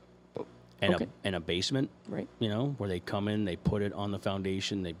and Okay. a basement, Right. you know, where they come in, they put it on the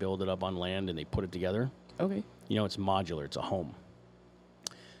foundation, they build it up on land, and they put it together. Okay. You know, it's modular. It's a home.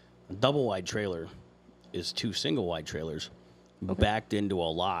 A double wide trailer is 2 single wide trailers backed into a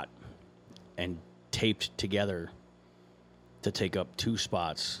lot and taped together to take up 2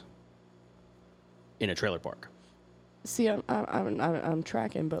 spots in a trailer park. See, I'm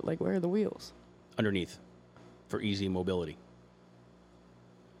tracking, but like, where are the wheels? Underneath for easy mobility.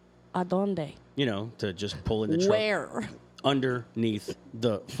 Adonde? You know, to just pull in the truck. Where? Underneath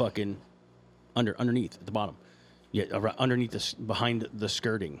the fucking underneath at the bottom. Yeah, underneath behind the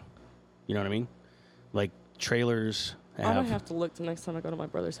skirting. You know what I mean? Like trailers I'm gonna have to look the next time I go to my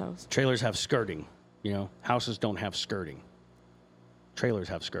brother's house. trailers have skirting, you know. Houses don't have skirting. Trailers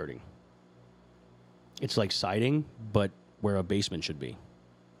have skirting. It's like siding, but where a basement should be.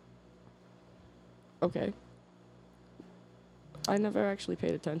 Okay. I never actually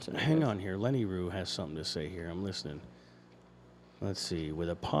paid attention. Hang on here. Lenny Rue has something to say here. I'm listening. Let's see. With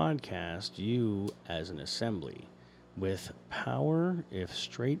a podcast, you as an assembly, with power, if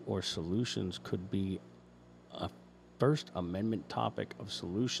straight or solutions could be a First Amendment topic of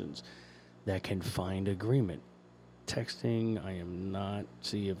solutions that can find agreement. Texting, I am not.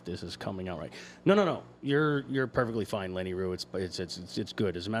 See if this is coming out right. No. You're perfectly fine, Lenny Rue. It's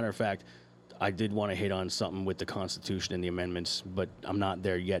good. As a matter of fact, I did want to hit on something with the Constitution and the amendments, but I'm not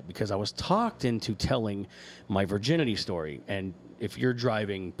there yet because I was talked into telling my virginity story. And if you're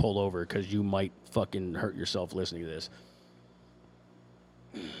driving, pull over because you might fucking hurt yourself listening to this.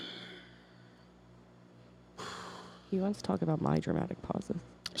 He wants to talk about my dramatic pauses.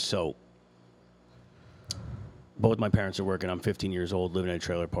 So, both my parents are working. I'm 15 years old, living in a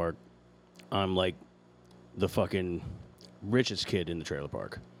trailer park. I'm like the fucking richest kid in the trailer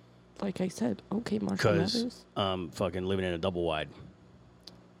park. Like I said, okay, Marshall Because Mathers. I'm fucking living in a double wide,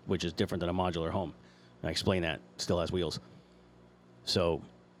 which is different than a modular home. And I explain that. Still has wheels. So,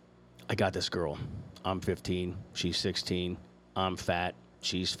 I got this girl. I'm 15. She's 16. I'm fat.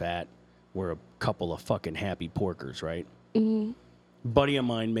 She's fat. We're a couple of fucking happy porkers, right? Mm-hmm. Buddy of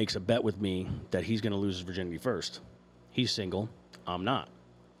mine makes a bet with me that he's going to lose his virginity first. He's single. I'm not.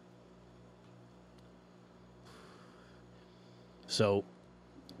 So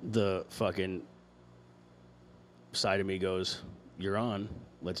the fucking side of me goes, you're on.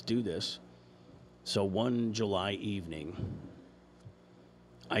 Let's do this. So one July evening,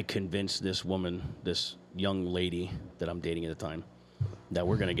 I convinced this woman, this young lady that I'm dating at the time, that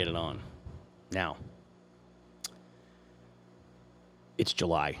we're going to get it on. Now, it's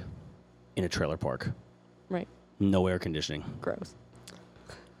July in a trailer park. Right. No air conditioning. Gross.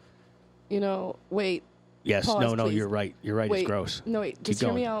 You know, wait. Yes, Pause, no, please. you're right. You're right, Wait. it's gross. No, wait. Keep Just hear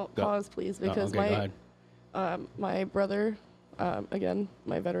me going. out. Go. Pause, please. Because okay, go ahead. my brother, again,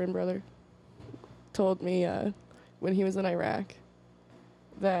 my veteran brother, told me when he was in Iraq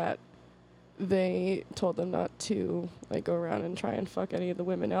that they told them not to like go around and try and fuck any of the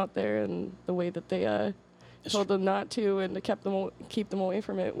women out there, and the way that they told them not to and to keep them away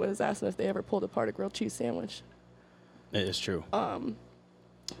from it was asking if they ever pulled apart a grilled cheese sandwich. It is true.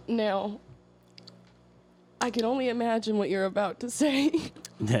 Now, I can only imagine what you're about to say.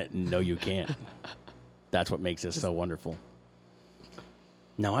 No, you can't. That's what makes this so wonderful.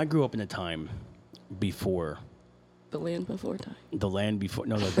 Now, I grew up in a time before The land before time. the land before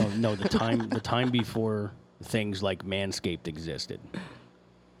the time before things like Manscaped existed.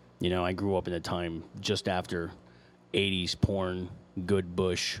 You know, I grew up in a time just after 80s porn, Good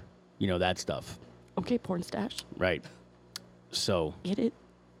Bush, you know, that stuff. Okay, porn stash. Right. So, Get it?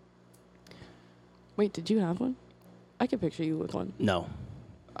 Wait, did you have one? I could picture you with one. no,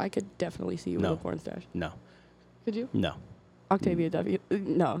 I could definitely see you No. with a porn stash. no, Could you? no. Octavia W.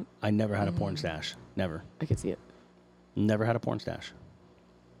 No, I never had a porn stash. Never. I could see it. Never had a porn stash.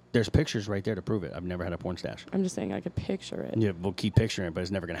 There's pictures right there to prove it. I've never had a porn stash. I'm just saying I could picture it. Yeah, we'll keep picturing it, but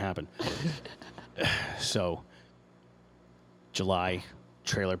it's never going to happen. So, July,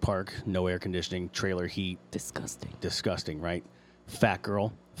 trailer park, no air conditioning, trailer heat. Disgusting, right? Fat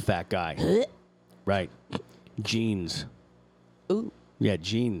girl, fat guy. Right. Jeans. Ooh. Yeah,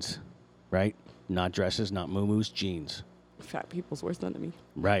 jeans. Right? Not dresses, not moo-moos, jeans. Fat people's worst enemy.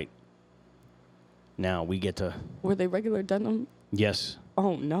 Right. Now we get to... Were they regular denim? Yes.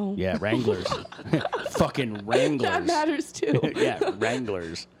 Oh, no. Yeah, Wranglers. Fucking Wranglers. That matters, too. Yeah,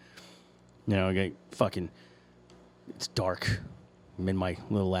 Wranglers. You know, okay, fucking... It's dark. I'm in my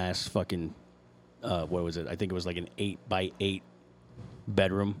little ass fucking... what was it? I think it was like an 8x8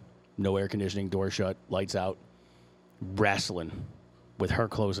 bedroom. No air conditioning, door shut, lights out. Wrestling with her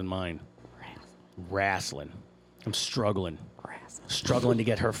clothes in mine. Wrestling. I'm struggling. Struggling to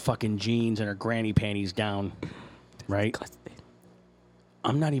get her fucking jeans and her granny panties down. Right?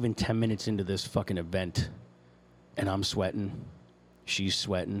 I'm not even 10 minutes into this fucking event. And I'm sweating. She's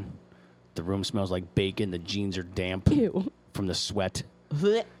sweating. The room smells like bacon. The jeans are damp. Ew. From the sweat.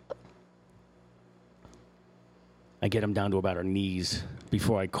 I get them down to about her knees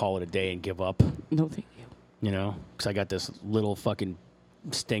before I call it a day and give up. No, thank you. You know? Because I got this little fucking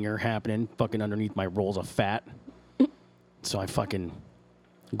stinger happening fucking underneath my rolls of fat. So I fucking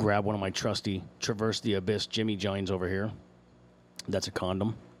grab one of my trusty Traverse the Abyss Jimmy Joins over here. That's a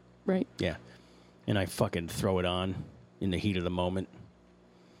condom. Right. Yeah. And I fucking throw it on in the heat of the moment.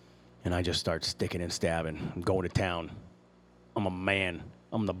 And I just start sticking and stabbing. I'm going to town. I'm a man.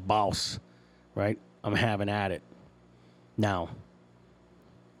 I'm the boss. Right? I'm having at it. Now,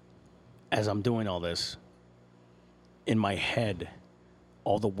 as I'm doing all this, in my head,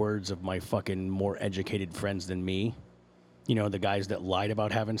 all the words of my fucking more educated friends than me, you know, the guys that lied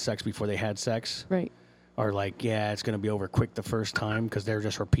about having sex before they had sex, right, are like, yeah, it's going to be over quick the first time because they're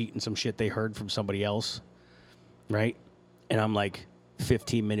just repeating some shit they heard from somebody else, right? And I'm like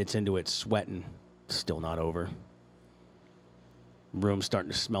 15 minutes into it, sweating, still not over. Room's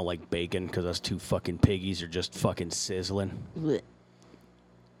starting to smell like bacon because us two fucking piggies are just fucking sizzling. Blech.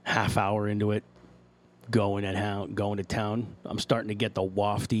 Half hour into it, going to town. I'm starting to get the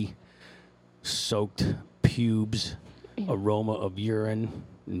wafty, soaked pubes aroma of urine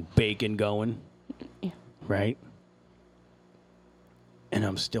and bacon going. Yeah. Right? And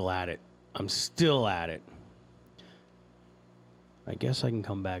I'm still at it. I guess I can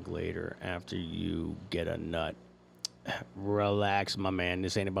come back later after you get a nut. Relax, my man.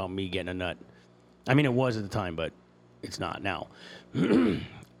 This ain't about me getting a nut. I mean, it was at the time, but it's not now.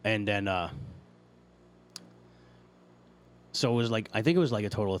 And then, so it was like, I think it was like a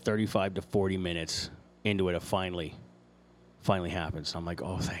total of 35 to 40 minutes into it. It finally happens. So I'm like,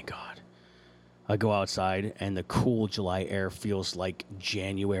 oh, thank God. I go outside and the cool July air feels like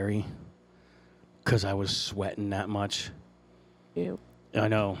January because I was sweating that much. Ew. I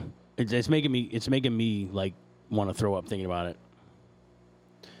know. It's making me like want to throw up thinking about it.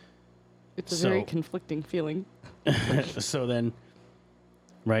 It's a very conflicting feeling. So then,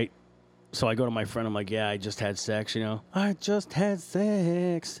 right? So I go to my friend. I'm like, yeah, I just had sex, you know? I just had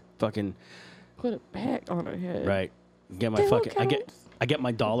sex. Fucking. Put it back on her head. Right. Get my fucking. I get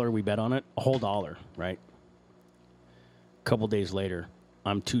my $1. We bet on it. A whole $1, right? A couple days later,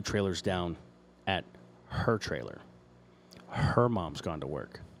 I'm 2 trailers down at her trailer. Her mom's gone to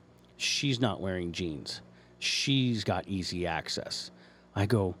work. She's not wearing jeans. She's got easy access. I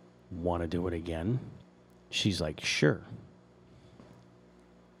go, want to do it again? She's like, sure.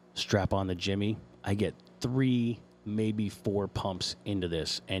 Strap on the Jimmy. I get 3, maybe 4 pumps into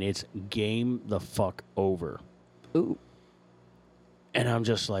this, and it's game the fuck over. Ooh. And I'm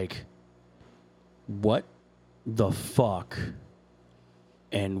just like, what the fuck?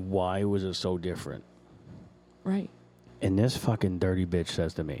 And why was it so different? Right. And this fucking dirty bitch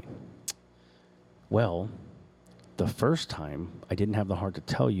says to me, well, the first time I didn't have the heart to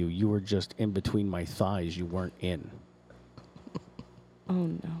tell you, you were just in between my thighs. You weren't in. Oh,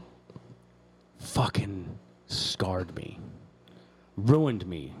 no. Fucking scarred me. Ruined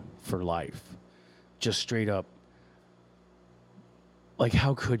me for life. Just straight up. Like,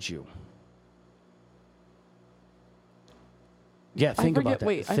 how could you? Yeah, think about that.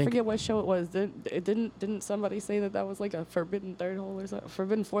 Wait, I forget what show it was. Didn't somebody say that was like a forbidden third hole or something?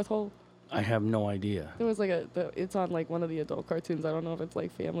 Forbidden fourth hole? I have no idea. It was like it's on like one of the adult cartoons. I don't know if it's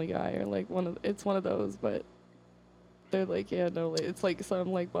like Family Guy or like it's one of those, but they're like, yeah, no, it's like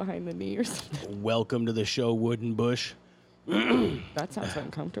some like behind the knee or something. Welcome to the show, Wooden Bush. That sounds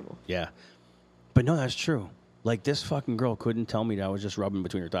uncomfortable. Yeah. But no, that's true. Like, this fucking girl couldn't tell me that I was just rubbing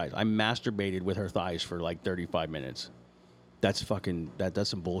between her thighs. I masturbated with her thighs for like 35 minutes. That's fucking, that's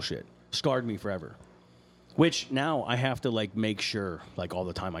some bullshit. Scarred me forever. Which now I have to like make sure, like all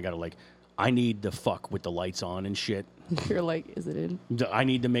the time, I gotta like, I need to fuck with the lights on and shit. You're like, is it in? I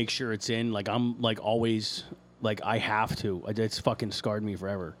need to make sure it's in. Like, I'm like always, like, I have to. It's fucking scarred me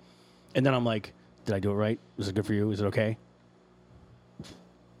forever. And then I'm like, did I do it right? Is it good for you? Is it okay?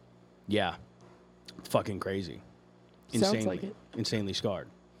 Yeah. Fucking crazy. Sounds like it. Insanely scarred.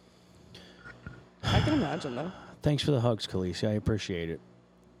 I can imagine, though. Thanks for the hugs, Khaleesi. I appreciate it.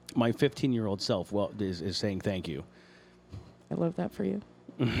 My 15-year-old self is saying thank you. I love that for you.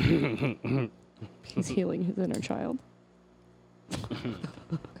 He's healing his inner child.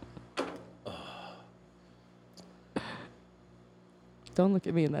 Don't look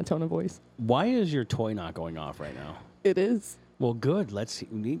at me in that tone of voice. Why is your toy not going off right now? It is. Well, good. Let's see.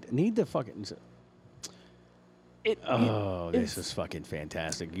 Need to fucking... This is fucking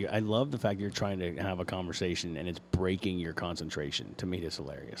fantastic. I love the fact you're trying to have a conversation and it's breaking your concentration. To me, it's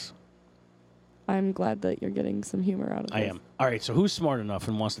hilarious. I'm glad that you're getting some humor out of this. I am. All right, so who's smart enough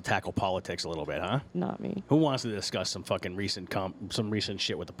and wants to tackle politics a little bit, huh? Not me. Who wants to discuss some fucking recent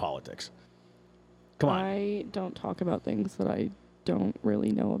shit with the politics? Come on. I don't talk about things that I don't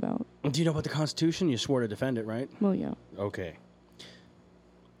really know about. Do you know about the Constitution? You swore to defend it, right? Well, yeah. Okay.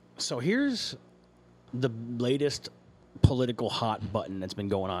 So here's the latest political hot button that's been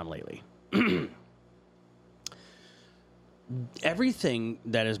going on lately. Everything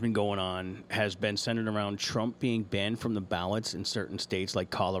that has been going on has been centered around Trump being banned from the ballots in certain states like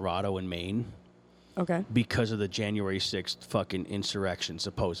Colorado and Maine. Okay. Because of the January 6th fucking insurrection,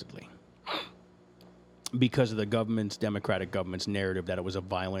 supposedly. Because of the Democratic government's narrative that it was a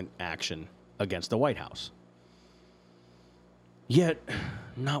violent action against the White House. Yet,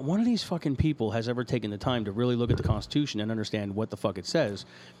 not one of these fucking people has ever taken the time to really look at the Constitution and understand what the fuck it says.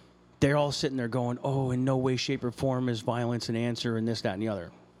 They're all sitting there going, oh, in no way, shape, or form is violence an answer, and this, that, and the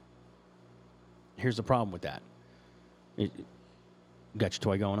other. Here's the problem with that. You got your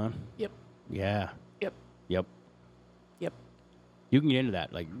toy going on? Yep. Yeah. Yep. Yep. Yep. You can get into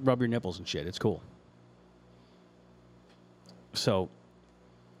that. Like, rub your nipples and shit. It's cool. So,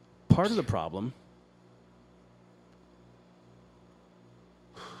 part of the problem...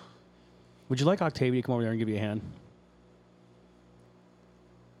 Would you like Octavia to come over there and give you a hand?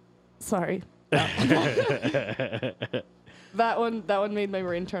 Sorry. That one made my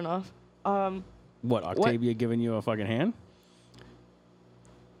brain turn off. What, Octavia giving you a fucking hand?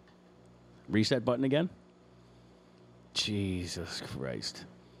 Reset button again? Jesus Christ.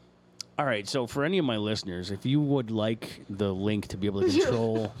 All right, so for any of my listeners, if you would like the link to be able to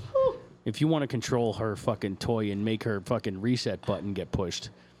control... if you want to control her fucking toy and make her fucking reset button get pushed...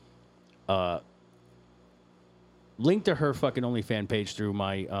 link to her fucking OnlyFans page through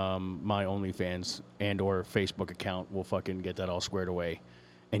my my OnlyFans and or Facebook account. We'll fucking get that all squared away.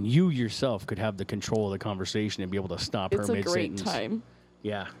 And you yourself could have the control of the conversation and be able to stop her mid-sentence. It's a great time.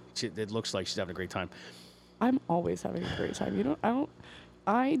 Yeah, it looks like she's having a great time. I'm always having a great time.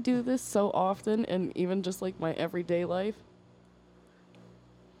 I do this so often, and even just like my everyday life.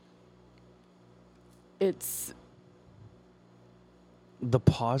 It's... The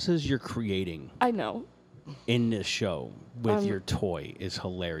pauses you're creating I know. in this show with your toy is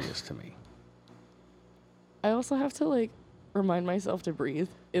hilarious to me. I also have to like remind myself to breathe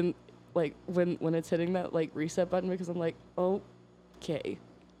in like when it's hitting that like reset button because I'm like, okay.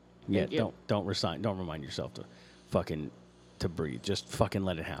 Yeah, don't remind yourself to breathe. Just fucking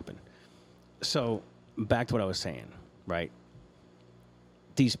let it happen. So back to what I was saying, right?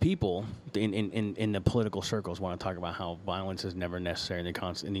 These people in the political circles want to talk about how violence is never necessary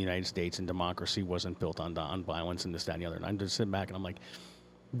in the United States and democracy wasn't built on violence and this, that, and the other. And I'm just sitting back and I'm like,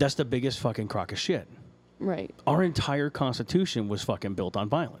 that's the biggest fucking crock of shit. Right. Our entire Constitution was fucking built on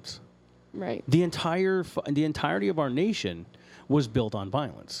violence. Right. The entirety of our nation was built on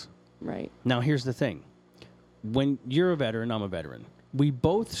violence. Right. Now, here's the thing. When you're a veteran, I'm a veteran. We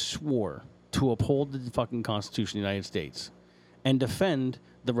both swore to uphold the fucking Constitution of the United States and defend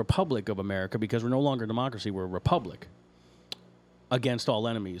the Republic of America because we're no longer a democracy, we're a republic against all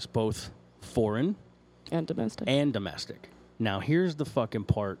enemies, both foreign and domestic. Now, here's the fucking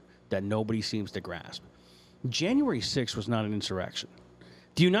part that nobody seems to grasp. January 6th was not an insurrection.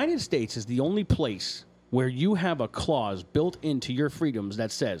 The United States is the only place where you have a clause built into your freedoms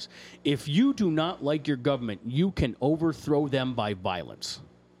that says, if you do not like your government, you can overthrow them by violence.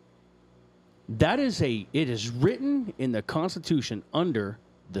 It is written in the Constitution under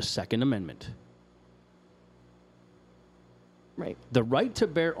the Second Amendment. Right. The right to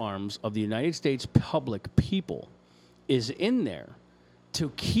bear arms of the United States public people is in there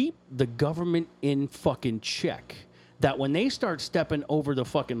to keep the government in fucking check. That when they start stepping over the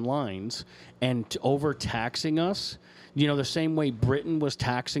fucking lines and overtaxing us, you know, the same way Britain was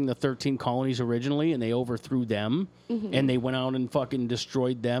taxing the 13 colonies originally and they overthrew them and they went out and fucking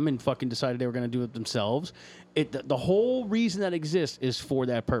destroyed them and fucking decided they were going to do it themselves. The whole reason that exists is for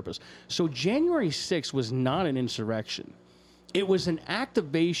that purpose. So January 6th was not an insurrection. It was an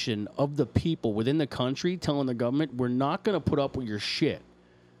activation of the people within the country telling the government, we're not going to put up with your shit.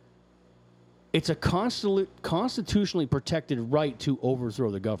 It's a constitutionally protected right to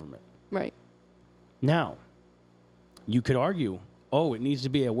overthrow the government. Right. Now, you could argue, oh, it needs to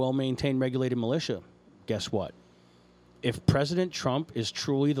be a well-maintained, regulated militia. Guess what? If President Trump is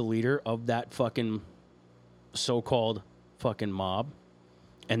truly the leader of that fucking so-called fucking mob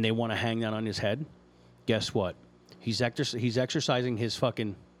and they want to hang that on his head, guess what? He's exercising his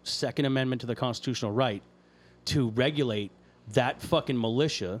fucking Second Amendment to the constitutional right to regulate that fucking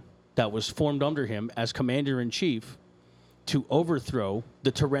militia that was formed under him as commander-in-chief to overthrow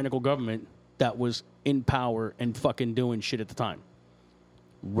the tyrannical government that was in power and fucking doing shit at the time.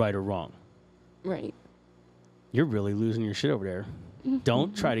 Right or wrong? Right. You're really losing your shit over there.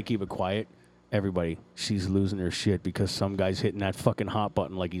 Don't try to keep it quiet. Everybody, she's losing her shit because some guy's hitting that fucking hot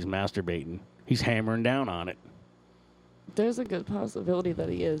button like he's masturbating. He's hammering down on it. There's a good possibility that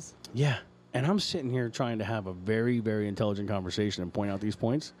he is. Yeah. And I'm sitting here trying to have a very, very intelligent conversation and point out these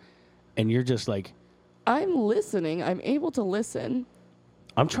points. And you're just like... I'm listening. I'm able to listen.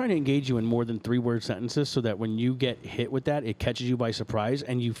 I'm trying to engage you in more than 3-word sentences so that when you get hit with that, it catches you by surprise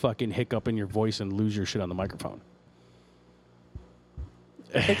and you fucking hiccup in your voice and lose your shit on the microphone.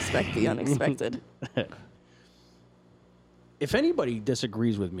 Expect the unexpected. If anybody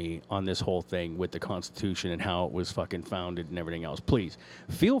disagrees with me on this whole thing with the Constitution and how it was fucking founded and everything else, please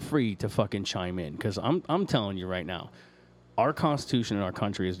feel free to fucking chime in, because I'm telling you right now, our Constitution in our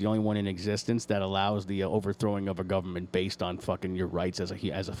country is the only one in existence that allows the overthrowing of a government based on fucking your rights as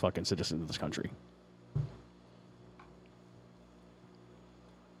a fucking citizen of this country.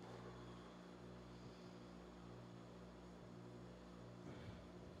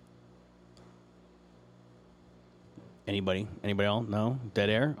 Anybody else? No? Dead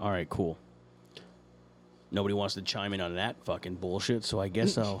air? All right, cool. Nobody wants to chime in on that fucking bullshit, so I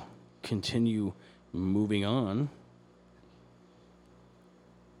guess I'll continue moving on.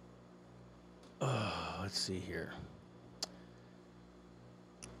 Let's see here.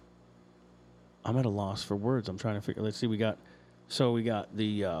 I'm at a loss for words. I'm trying to figure. Let's see. We got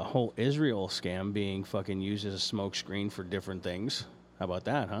the whole Israel scam being fucking used as a smokescreen for different things. How about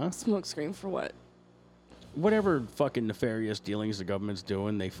that, huh? Smoke screen for what? Whatever fucking nefarious dealings the government's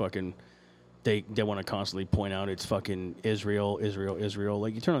doing, they want to constantly point out it's fucking Israel.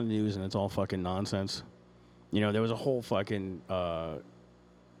 Like, you turn on the news and it's all fucking nonsense. You know, there was a whole fucking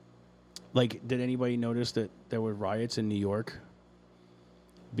like, did anybody notice that there were riots in New York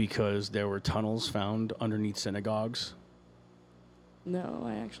because there were tunnels found underneath synagogues? No,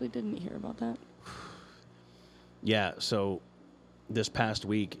 I actually didn't hear about that. Yeah, so this past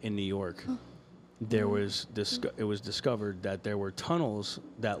week in New York, it was discovered that there were tunnels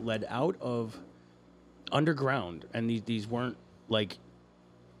that led out of underground, and these weren't like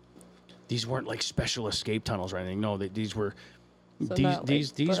special escape tunnels or anything. No, these were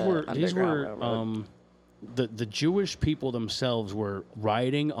the Jewish people themselves were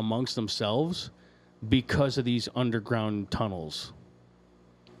rioting amongst themselves because of these underground tunnels.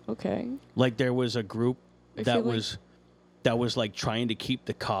 Okay. Like, there was a group that was like trying to keep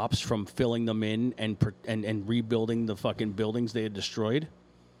the cops from filling them in and rebuilding the fucking buildings they had destroyed.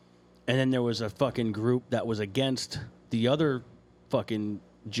 And then there was a fucking group that was against the other fucking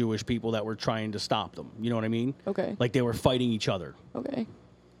Jewish people that were trying to stop them. You know what I mean? Okay. Like, they were fighting each other. Okay.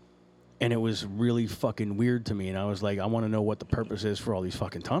 And it was really fucking weird to me. And I was like, I want to know what the purpose is for all these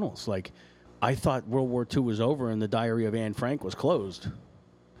fucking tunnels. Like, I thought World War II was over and the Diary of Anne Frank was closed.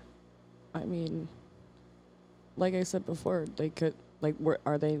 I mean, like I said before, they could, like,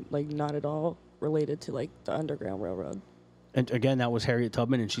 are they, like, not at all related to, like, the Underground Railroad? And again, that was Harriet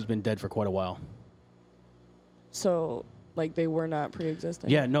Tubman, and she's been dead for quite a while. So, like, they were not pre-existing?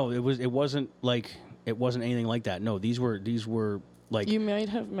 Yeah, no, it wasn't anything like that. No, these were like... You might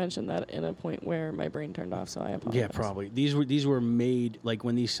have mentioned that in a point where my brain turned off, so I apologize. Yeah, probably. These were made, like,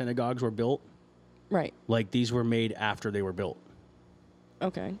 when these synagogues were built. Right. Like, these were made after they were built.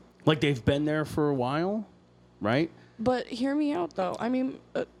 Okay. Like, they've been there for a while, right? But hear me out, though. I mean,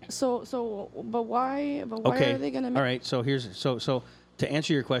 but why okay. Are they going to... All right, so to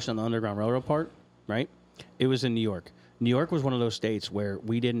answer your question on the Underground Railroad part, right? It was in New York. New York was one of those states where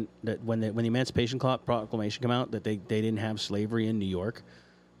we didn't, that when the Emancipation Proclamation came out, that they didn't have slavery in New York.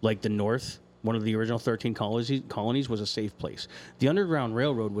 Like the North, one of the original 13 colonies was a safe place. The Underground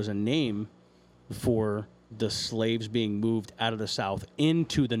Railroad was a name for the slaves being moved out of the South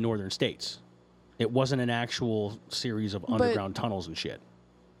into the northern states. It wasn't an actual series of underground tunnels and shit.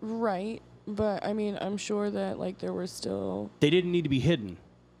 Right. But, I mean, I'm sure that, like, there were still... They didn't need to be hidden,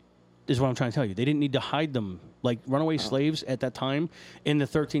 is what I'm trying to tell you. They didn't need to hide them. Like, runaway slaves at that time in the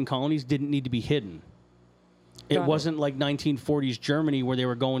 13 colonies didn't need to be hidden. It wasn't like 1940s Germany where they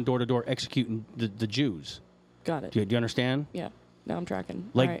were going door to door executing the Jews. Got it. Do you understand? Yeah. Now I'm tracking.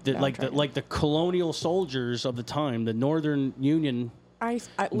 Like the colonial soldiers of the time, the Northern Union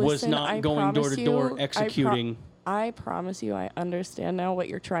was not going door to door executing. I promise you, I understand now what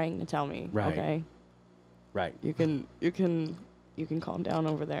you're trying to tell me. Right. Okay. Right. You can calm down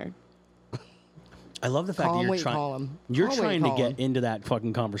over there. I love the fact that you're trying to get into that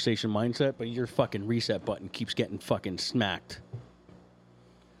fucking conversation mindset, but your fucking reset button keeps getting fucking smacked.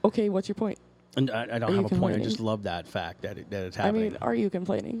 Okay, what's your point? And I don't have a point. I just love that fact that it's happening. I mean, are you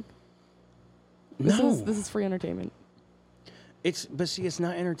complaining? No. This is free entertainment. But see, it's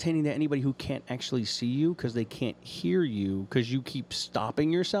not entertaining to anybody who can't actually see you because they can't hear you because you keep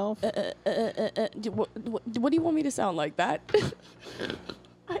stopping yourself. What do you want me to sound like? That?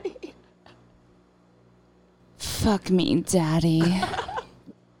 Fuck me, daddy.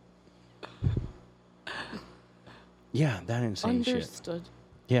 Yeah, that insane shit. Understood.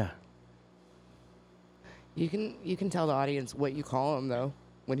 Yeah. You can tell the audience what you call him though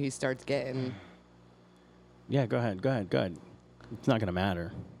when he starts getting. Yeah, go ahead. It's not gonna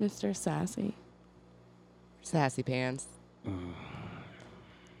matter. Mr. Sassy. Sassy pants.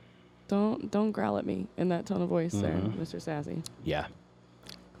 Don't growl at me in that tone of voice, there, Mr. Sassy. Yeah.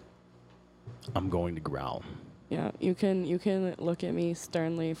 I'm going to growl. Yeah, you can look at me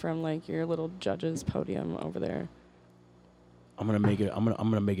sternly from like your little judge's podium over there. I'm gonna make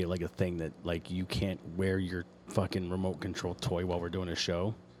it like a thing that like you can't wear your fucking remote control toy while we're doing a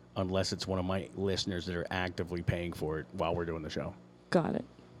show unless it's one of my listeners that are actively paying for it while we're doing the show. Got it.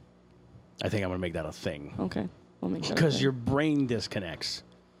 I think I'm gonna make that a thing. Okay, we'll make that. Because your brain disconnects.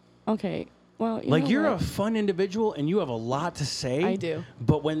 Okay. Well, you're a fun individual and you have a lot to say. I do.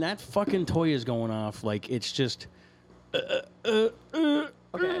 But when that fucking toy is going off, like it's just. Okay.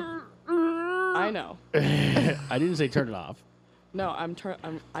 I know. I didn't say turn it off. No,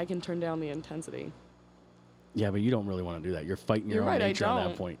 I can turn down the intensity. Yeah, but you don't really want to do that. You're fighting your own nature at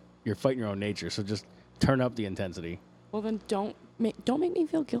that point. You're fighting your own nature, so just turn up the intensity. Well, then don't make me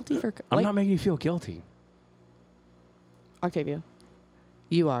feel guilty for. I'm not making you feel guilty. Octavia,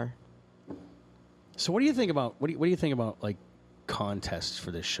 You are. So what do you think about what do you think about like contests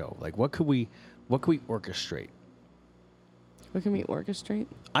for this show? Like what could we orchestrate? what can we orchestrate?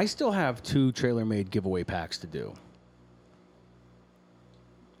 I still have 2 trailer-made giveaway packs to do.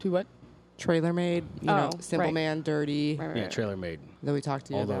 To what? Trailer made. You know, Simple right. Man, Dirty. Right. Yeah, trailer-made. That we talked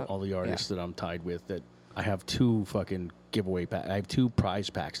to you about. All the artists that I'm tied with that I have 2 fucking giveaway packs. I have 2 prize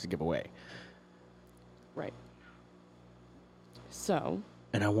packs to give away. Right. So.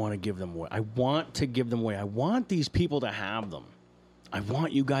 And I want to give them away. I want to give them away. I want these people to have them. I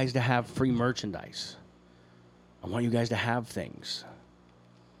want you guys to have free merchandise. I want you guys to have things.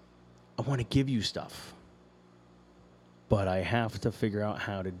 I want to give you stuff. But I have to figure out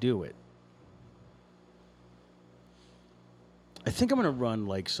how to do it. I think I'm going to run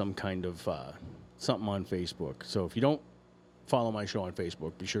like some kind of something on Facebook. So if you don't follow my show on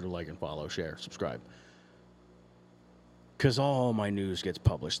Facebook, be sure to like and follow, share, subscribe. Because all my news gets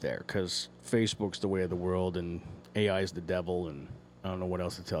published there. Because Facebook's the way of the world and AI is the devil and I don't know what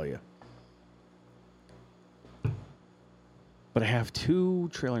else to tell you. But I have 2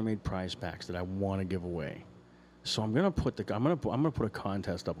 trailer-made prize packs that I want to give away. So I'm gonna put a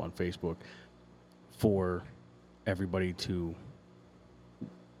contest up on Facebook for everybody to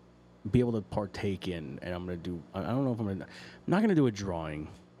be able to partake in, and I'm not gonna do a drawing.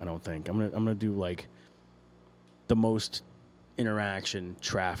 I don't think I'm gonna do like the most interaction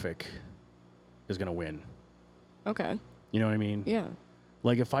traffic is gonna win. Okay. You know what I mean? Yeah.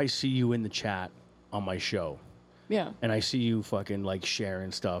 Like if I see you in the chat on my show. Yeah. And I see you fucking like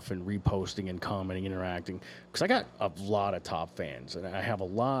sharing stuff and reposting and commenting, interacting. Because I got a lot of top fans. And I have a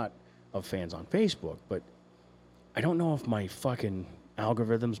lot of fans on Facebook. But I don't know if my fucking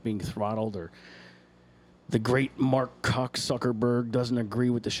algorithm's being throttled or the great Mark Zuckerberg doesn't agree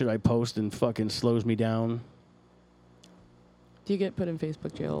with the shit I post and fucking slows me down. Do you get put in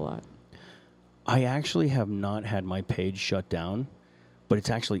Facebook jail a lot? I actually have not had my page shut down. But it's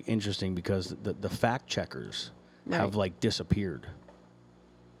actually interesting because the fact checkers have like disappeared.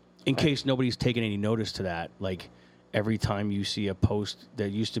 In case nobody's taken any notice to that, like every time you see a post, there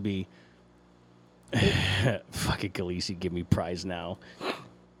used to be fucking Khaleesi, give me prize now.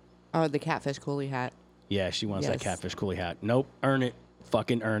 Oh, the catfish coolie hat. Yeah, she wants that Yes. catfish coolie hat. Nope, earn it.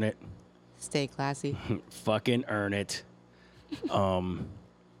 Fucking earn it. Stay classy. Fucking earn it.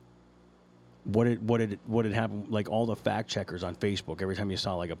 What had happened? Like all the fact checkers on Facebook, every time you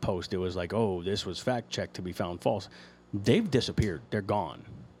saw like a post, it was like, "Oh, this was fact checked to be found false." They've disappeared. They're gone.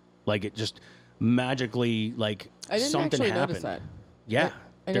 Like it just magically, like I didn't something actually happened. notice that. Yeah,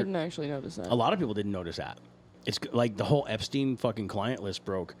 I they're- didn't actually notice that. a lot of people didn't notice that. It's like the whole Epstein fucking client list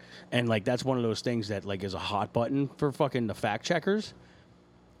broke, and like that's one of those things that like is a hot button for fucking the fact checkers,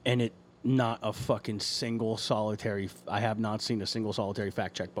 and it not a fucking single solitary. I have not seen a single solitary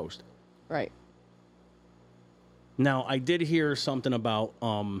fact check post. Right. Now I did hear something about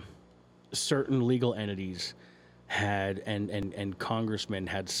certain legal entities had and congressmen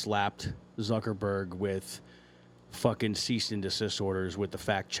had slapped Zuckerberg with fucking cease and desist orders with the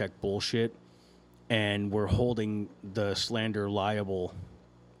fact check bullshit, and we're holding the slander liable,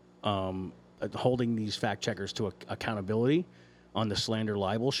 holding these fact checkers to accountability on the slander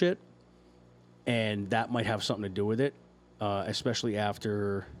libel shit, and that might have something to do with it, especially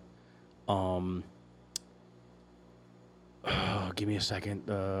after. Give me a second.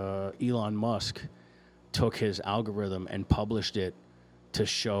 Elon Musk took his algorithm and published it to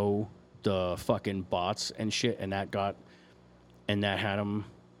show the fucking bots and shit, and that had him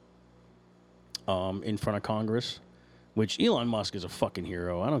in front of Congress, which Elon Musk is a fucking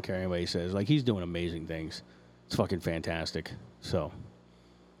hero. I don't care what anybody says. Like, he's doing amazing things. It's fucking fantastic. So,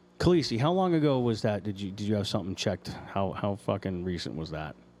 Khaleesi, how long ago was that? Did you have something checked? How fucking recent was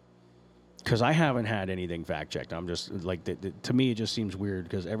that? Because I haven't had anything fact checked. I'm just like, to me, it just seems weird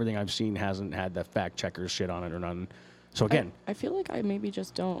because everything I've seen hasn't had that fact checkers shit on it or nothing. So again, I feel like I maybe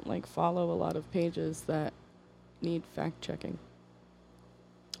just don't like follow a lot of pages that need fact checking.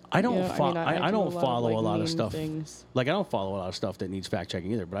 I don't. You know, I do don't follow like, a lot of meme stuff. Things. Like I don't follow a lot of stuff that needs fact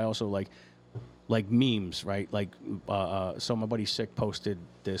checking either. But I also like memes, right? Like, so my buddy Sick posted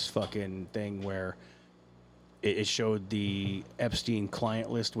this fucking thing where it showed the Epstein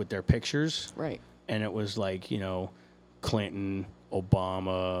client list with their pictures, Right. and it was like, you know, Clinton,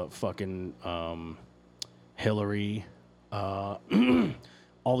 Obama, fucking Hillary, all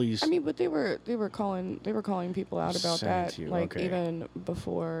these. I mean, but they were calling people out about Send it that, to you, like okay. even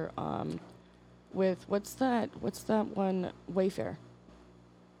before, with what's that one, Wayfair.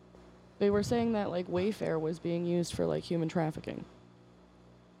 They were saying that like Wayfair was being used for like human trafficking.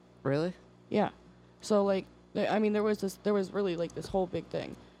 Really? Yeah. So like, I mean, there was really like this whole big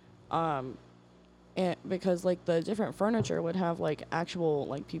thing, and because like the different furniture would have like actual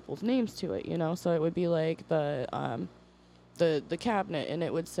like people's names to it, you know. So it would be like the cabinet, and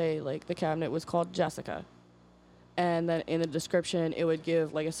it would say like the cabinet was called Jessica, and then in the description it would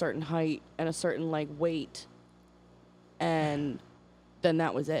give like a certain height and a certain like weight, and then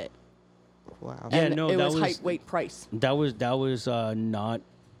that was it. Wow. Yeah, And no, it that was was- height, weight, price. That was not.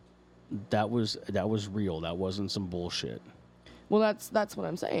 That was real. That wasn't some bullshit. Well, that's what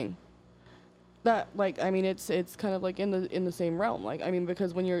I'm saying. That like, I mean, it's kind of like in the same realm. Like, I mean,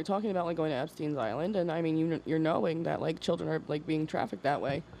 because when you're talking about like going to Epstein's Island, and I mean, you're knowing that like children are like being trafficked that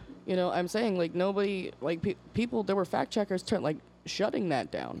way. You know, I'm saying like nobody like people. There were fact checkers like shutting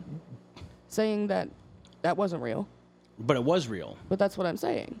that down, saying that wasn't real. But it was real, But that's what I'm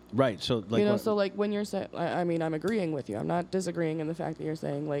saying. right? So like, You know, what- so like when you're saying, I mean, I'm agreeing with you. I'm not disagreeing in the fact that you're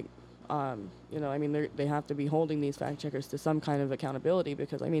saying like, you know, I mean, they have to be holding these fact checkers to some kind of accountability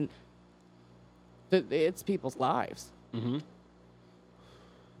because I mean, it's people's lives. Mm-hmm.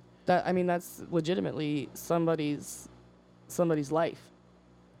 That I mean, that's legitimately somebody's life.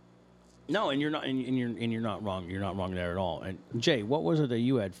 No, and you're not, and you're not wrong. You're not wrong there at all. And Jay, what was it that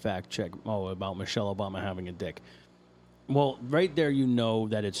you had fact check? Oh, about Michelle Obama having a dick. Well, right there, you know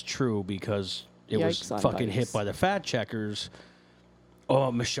that it's true because it was Yikes on fucking bikes. hit by the fact checkers.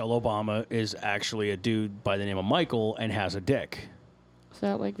 Oh, Michelle Obama is actually a dude by the name of Michael and has a dick. Is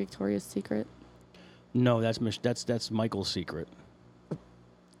that like Victoria's Secret? No, that's Michael's secret.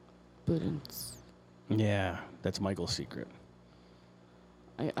 But it's, Yeah, that's Michael's secret.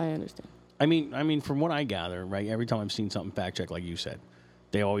 I understand. I mean, from what I gather, right, every time I've seen something fact checked, like you said,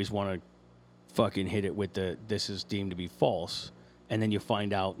 they always want to fucking hit it with the this is deemed to be false, and then you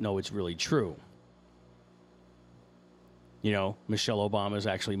find out, no, it's really true. You know, Michelle Obama is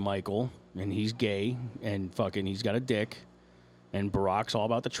actually Michael, and he's gay, and fucking he's got a dick, And Barack's all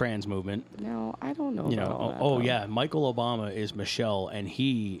about the trans movement. No, I don't know You about know, all that. oh though. yeah, Michael Obama is Michelle, and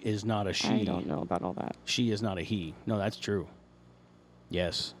he is not a she. I don't know about all that. She is not a he. No, that's true.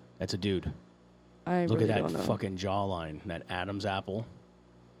 Yes, that's a dude. I Look really at don't that know. fucking jawline, that Adam's apple,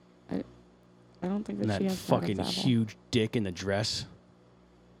 I don't think that and she that has fucking Adam's apple. huge dick in the dress.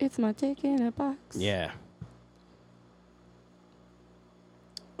 It's my dick in a box. Yeah.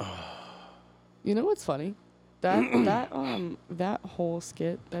 You know what's funny? That whole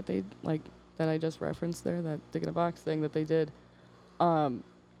skit that they like that I just referenced there, that dick in a box thing that they did,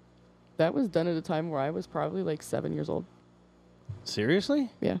 that was done at a time where I was probably like 7 years old.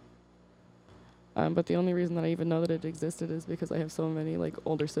 Seriously? Yeah. But the only reason that I even know that it existed is because I have so many like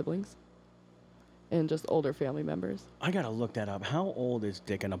older siblings and just older family members. I gotta look that up. How old is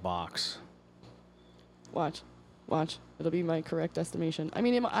Dick in a Box? Watch. It'll be my correct estimation. I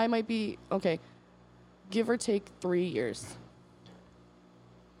mean, I might be, okay, give or take 3 years.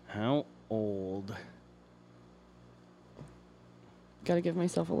 How old? Got to give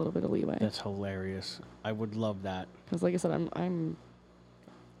myself a little bit of leeway. That's hilarious. I would love that. Because, like I said, I'm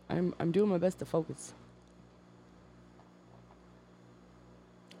doing my best to focus.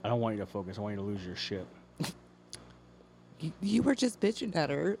 I don't want you to focus. I want you to lose your shit. You were just bitching at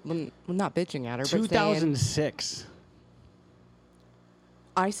her. Well, not bitching at her, but saying, 2006.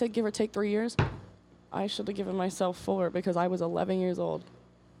 I said give or take 3 years. I should have given myself 4 because I was 11 years old.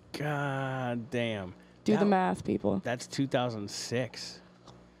 God damn. Do the math, people. That's 2006.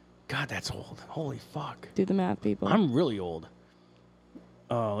 God, that's old. Holy fuck. Do the math, people. I'm really old.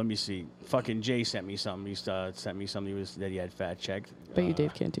 Oh, let me see. Fucking Jay sent me something. He sent me something that he had fact checked. Bet you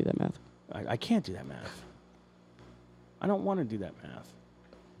Dave can't do that math. I can't do that math. I don't want to do that math.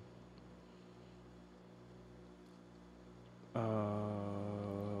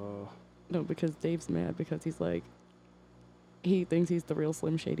 No, because Dave's mad because he's like, he thinks he's the real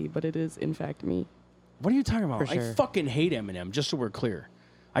Slim Shady, but it is in fact me. What are you talking about? For sure. I fucking hate Eminem, just so we're clear.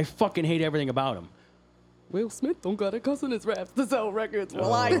 I fucking hate everything about him. Will Smith don't got a cuss in his raps to sell records.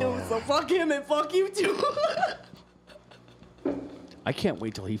 Well, I do, so fuck him and fuck you too. I can't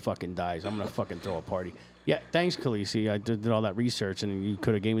wait till he fucking dies. I'm gonna fucking throw a party. Yeah, thanks, Khaleesi. I did all that research, and you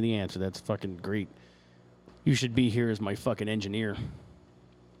could have gave me the answer. That's fucking great. You should be here as my fucking engineer.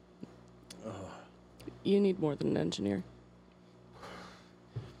 You need more than an engineer.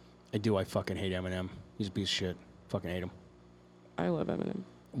 I do. I fucking hate Eminem. He's a piece of shit. Fucking hate him. I love Eminem.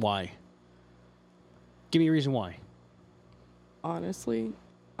 Why? Give me a reason why. Honestly,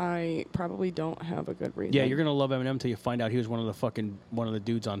 I probably don't have a good reason. Yeah, you're gonna love Eminem till you find out he was one of the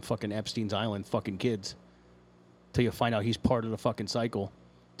dudes on fucking Epstein's Island, fucking kids. Till you find out he's part of the fucking cycle.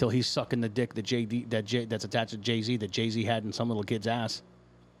 Till he's sucking the dick that's attached to Jay-Z that Jay-Z had in some little kid's ass.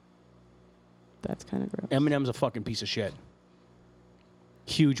 That's kind of gross. Eminem's a fucking piece of shit.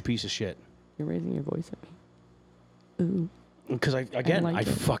 Huge piece of shit. You're raising your voice at me. Ooh. Because I like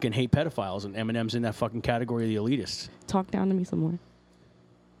it. fucking hate pedophiles, and Eminem's in that fucking category of the elitists. Talk down to me some more.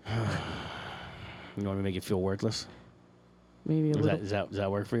 You want me to make you feel worthless? Maybe a little. Does that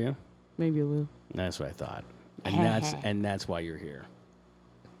work for you? Maybe a little. That's what I thought. And that's why you're here.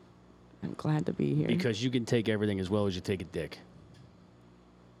 I'm glad to be here. Because you can take everything as well as you take a dick.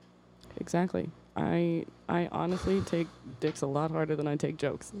 Exactly. I honestly take dicks a lot harder than I take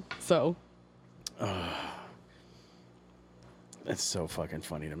jokes. So. That's so fucking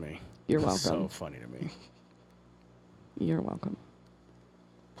funny to me. You're That's welcome. So funny to me. You're welcome.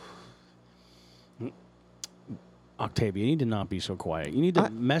 Octavia, you need to not be so quiet. You need to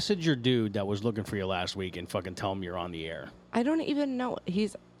message your dude that was looking for you last week and fucking tell him you're on the air. I don't even know.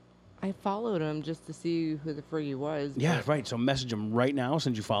 I followed him just to see who the frig he was. Yeah, but right. So message him right now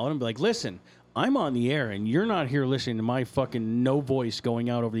since you followed him. Be like, listen, I'm on the air and you're not here listening to my fucking no voice going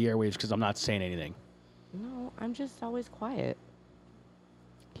out over the airwaves because I'm not saying anything. No, I'm just always quiet.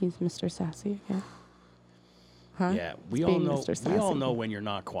 He's Mr. Sassy again. Huh? Yeah, we It's all being know. Mr. We all Sassy. know when you're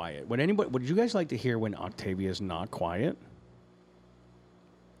not quiet. Would you guys like to hear when Octavia's not quiet?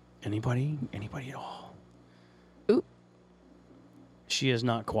 Anybody? Anybody at all? Ooh. She is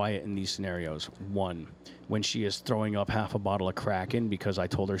not quiet in these scenarios. One, when she is throwing up half a bottle of Kraken because I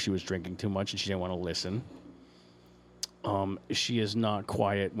told her she was drinking too much and she didn't want to listen. She is not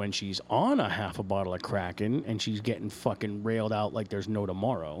quiet when she's on a half a bottle of Kraken and she's getting fucking railed out like there's no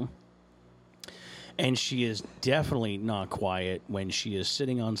tomorrow. And she is definitely not quiet when she is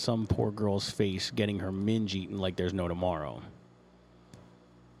sitting on some poor girl's face getting her minge eaten like there's no tomorrow.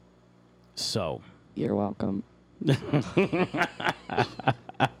 So. You're welcome.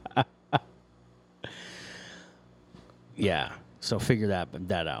 Yeah. So figure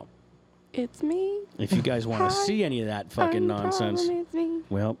that out. It's me. If you guys want to Hi, see any of that fucking I'm the nonsense, problem, it's me.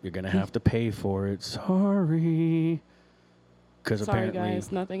 well, you're going to have to pay for it. Sorry. Because Sorry, apparently,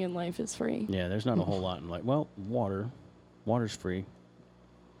 guys. Nothing in life is free. yeah, there's not a whole lot in life. Well, water's free.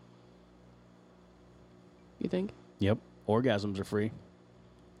 You think? Yep, orgasms are free.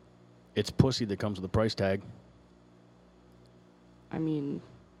 It's pussy that comes with a price tag. I mean,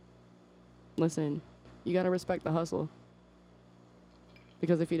 listen, you got to respect the hustle.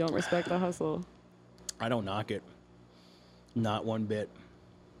 Because if you don't respect the hustle, I don't knock it. Not one bit.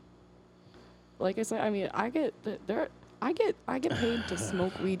 like I said, I mean, I get paid to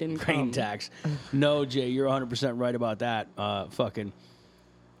smoke weed and Grain cum. tax. No, Jay, you're 100% right about that.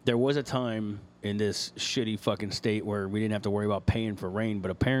 There was a time in this shitty fucking state where we didn't have to worry about paying for rain, but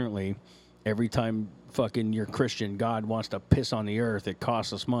apparently every time fucking your Christian God wants to piss on the earth, it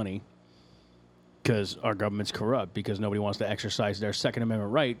costs us money because our government's corrupt, because nobody wants to exercise their Second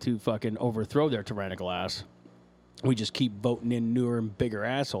Amendment right to fucking overthrow their tyrannical ass. We just keep voting in newer and bigger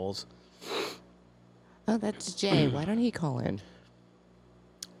assholes. Oh, that's Jay. Why don't he call in?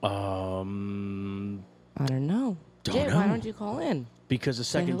 I don't know. Jay, why don't you call in? Because the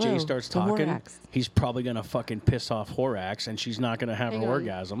second hello Jay starts to talking, Whoreax. he's probably going to fucking piss off Whoreax, and she's not going to have Hang an on.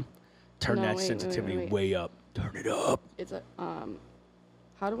 orgasm. Turn No, that wait, sensitivity wait. way up. Turn it up. It's a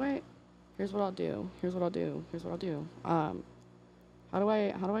how do I? Here's what I'll do. How do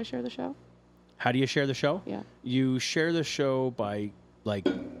I share the show? How do you share the show? Yeah. You share the show by, like,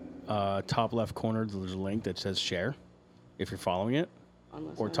 top left corner, there's a link that says share, if you're following it.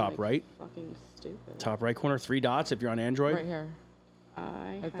 Unless Or I'm, top like, right. Fucking stupid. Top right corner, 3 dots if you're on Android. Right here.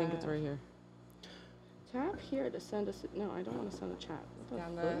 I think it's have- right here. Tap here to send us. No, I don't want to send a chat. What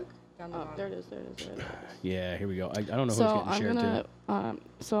Down the the, fuck? down the Oh, bottom. there it is. Yeah, here we go. I don't know So who's getting I'm shared gonna.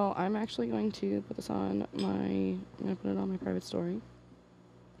 to. So I'm actually going to put this on my. I'm gonna put it on my private story.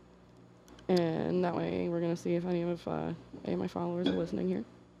 And that way, we're gonna see if any of my followers are listening here.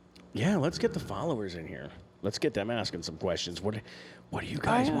 Yeah, let's get the followers in here. Let's get them asking some questions. What do you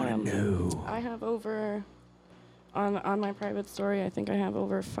guys want to know? I have over. On my private story, I think I have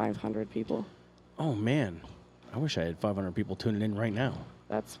over 500 people. Oh, man. I wish I had 500 people tuning in right now.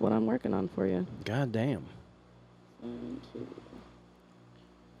 That's what I'm working on for you. God damn. 1, 2.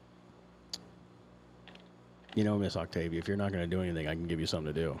 You know, Miss Octavia, if you're not going to do anything, I can give you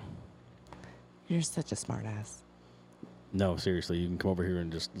something to do. You're such a smartass. No, seriously, you can come over here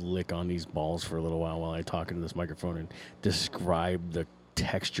and just lick on these balls for a little while I talk into this microphone and describe the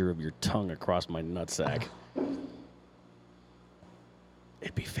texture of your tongue across my nutsack.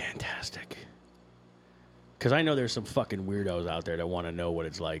 It'd be fantastic. Because I know there's some fucking weirdos out there that want to know what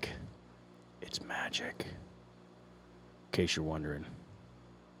it's like. It's magic. In case you're wondering.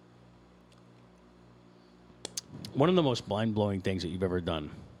 One of the most mind-blowing things that you've ever done,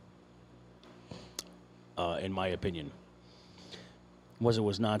 in my opinion,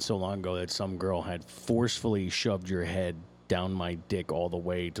 was not so long ago that some girl had forcefully shoved your head down my dick all the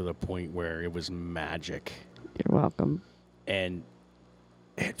way to the point where it was magic. You're welcome. And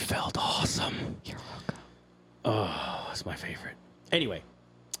it felt awesome. You're welcome. Oh, that's my favorite. Anyway,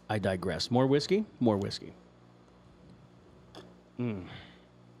 I digress. More whiskey? More whiskey.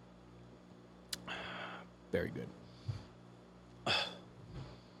 Very good.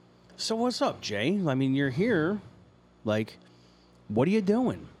 So what's up, Jay? I mean, you're here. Like, what are you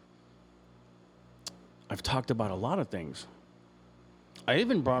doing? I've talked about a lot of things. I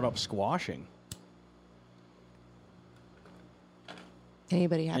even brought up squashing.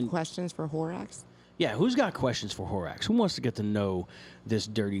 Anybody have And- questions for Whoreax? Yeah, who's got questions for Whoreax? Who wants to get to know this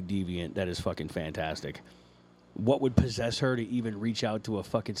dirty deviant that is fucking fantastic? What would possess her to even reach out to a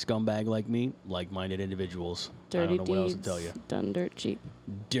fucking scumbag like me? Like-minded individuals. I Dirty don't know what else deeds to tell you. done dirt cheap.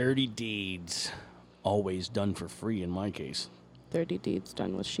 Dirty deeds. Always done for free in my case. Dirty deeds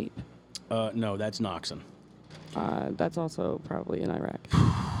done with sheep. No, that's Noxon. That's also probably in Iraq.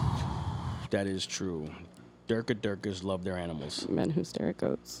 That is true. Durkas love their animals. Men who stare at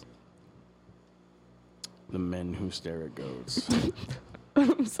goats. The men who stare at goats.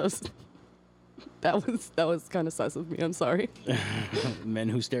 So that was kind of sus of me. I'm sorry. Men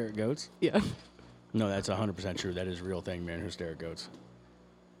who stare at goats? Yeah. No, that's 100% true. That is a real thing, men who stare at goats.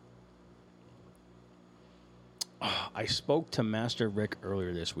 I spoke to Master Rick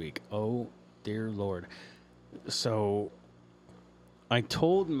earlier this week. Oh, dear Lord. So, I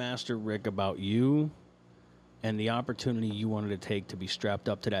told Master Rick about you and the opportunity you wanted to take to be strapped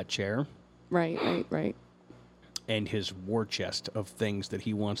up to that chair Right. and his war chest of things that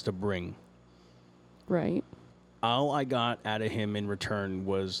he wants to bring. Right. All I got out of him in return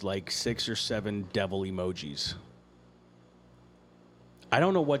was like 6 or 7 devil emojis. I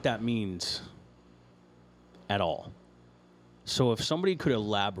don't know what that means at all. So if somebody could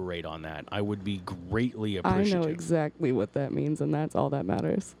elaborate on that, I would be greatly I appreciative. know exactly what that means, and that's all that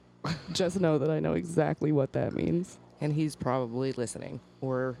matters. Just know that I know exactly what that means. And he's probably listening.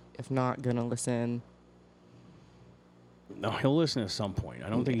 Or if not, gonna listen. No, he'll listen at some point. I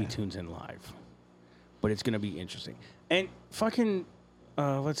don't think he Yeah. tunes in live. But it's going to be interesting. And fucking,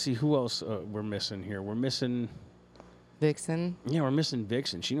 let's see, who else we're missing here? We're missing... Vixen. Yeah, we're missing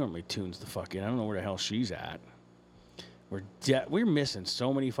Vixen. She normally tunes the fuck in. I don't know where the hell she's at. We're missing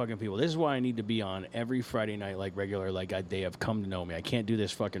so many fucking people. This is why I need to be on every Friday night like regular, like they have come to know me. I can't do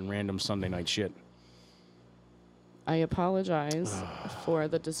this fucking random Sunday night shit. I apologize for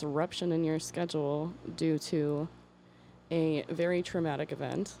the disruption in your schedule due to a very traumatic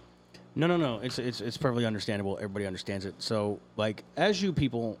event. No. It's perfectly understandable. Everybody understands it. So, like, as you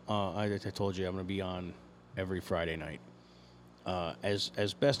people, I told you I'm going to be on every Friday night.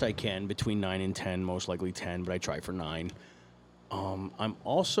 As best I can between 9 and 10, most likely 10, but I try for 9. I'm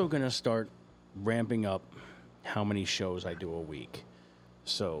also going to start ramping up how many shows I do a week.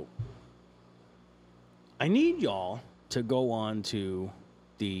 So I need y'all to go on to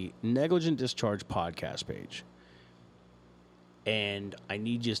the Negligent Discharge podcast page. And I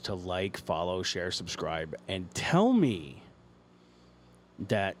need you to like, follow, share, subscribe, and tell me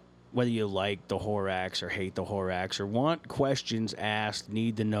that whether you like the Whoreax or hate the Whoreax or want questions asked,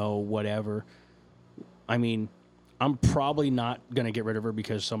 need to know, whatever. I mean, I'm probably not going to get rid of her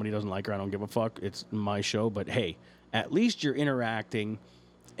because somebody doesn't like her. I don't give a fuck. It's my show. But, hey, at least you're interacting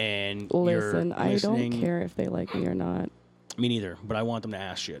and Listen, you're I listening. don't care if they like me or not. Me neither, but I want them to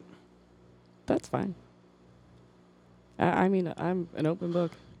ask shit. That's fine. I mean, I'm an open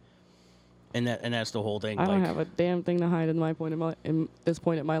book. And that's the whole thing. I don't like, have a damn thing to hide in this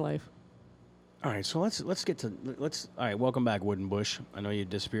point in my life. All right, so let's get to all right. Welcome back, Wooden Bush. I know you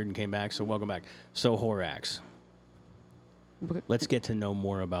disappeared and came back, so welcome back. So Whoreax, let's get to know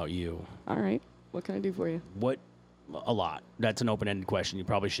more about you. All right, what can I do for you? A lot. That's an open-ended question. You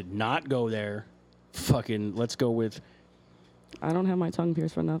probably should not go there. Fucking, let's go with. I don't have my tongue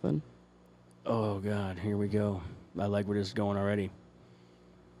pierced for nothing. Oh God, here we go. I like where this is going already.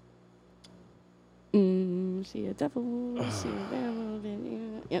 She a devil. She a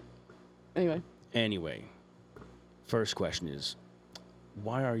devil. Yep. Anyway, first question is,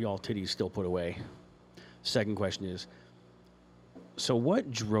 why are y'all titties still put away? Second question is, so what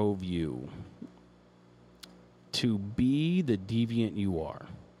drove you to be the deviant you are?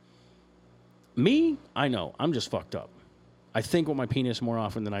 Me, I know, I'm just fucked up. I think with my penis more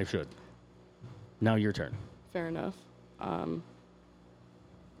often than I should. Now your turn. Fair enough.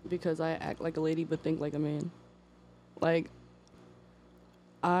 Because I act like a lady but think like a man. Like,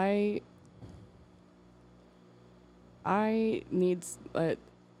 I needs, I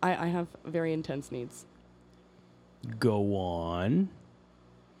have very intense needs. Go on.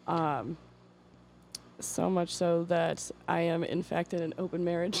 So much so that I am in fact in an open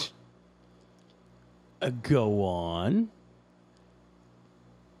marriage. Go on.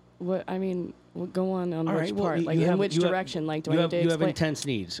 What I mean, go on All which right, well, part? you Like have- in which you have- direction? Like do you I have, need to you have explain? intense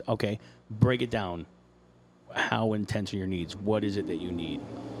needs. Okay, break it down. How intense are your needs? What is it that you need?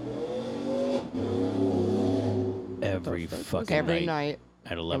 Every fucking Every night.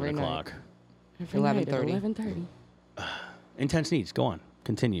 at 11 every night. o'clock. Every night at 11:30. 11:30. Intense needs. Go on.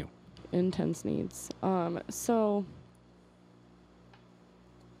 Continue. Intense needs. So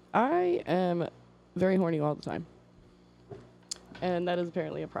I am very horny all the time. And that is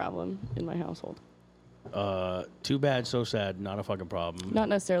apparently a problem in my household. Too bad, so sad. Not a fucking problem. Not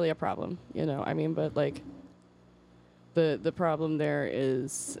necessarily a problem, I mean, but like the problem there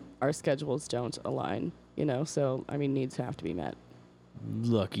is our schedules don't align, so I mean needs have to be met.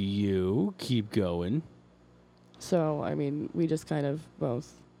 Lucky you. Keep going. So, I mean, we just kind of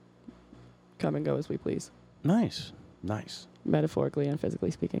both come and go as we please, Nice. Nice. metaphorically and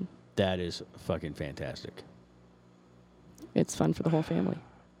physically speaking. That is fucking fantastic. It's fun for the whole family.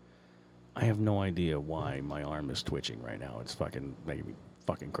 I have no idea why my arm is twitching right now. It's fucking making me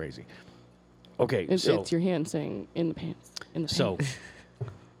fucking crazy. Okay, It's so your hand saying in the pants. In the so pants.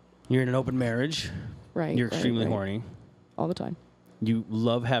 you're in an open marriage. Right. You're right, extremely right. horny. All the time. You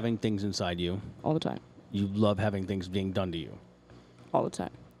love having things inside you. All the time. You love having things being done to you. All the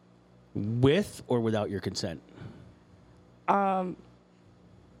time. With or without your consent?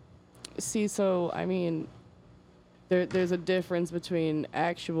 See, so, I mean, there's a difference between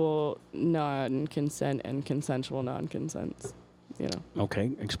actual non-consent and consensual non-consents,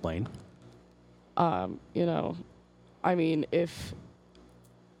 Okay, explain. I mean, if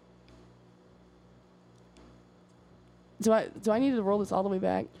Do I need to roll this all the way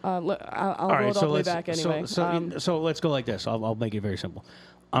back? I'll roll it all the way back anyway. So let's go like this. I'll make it very simple.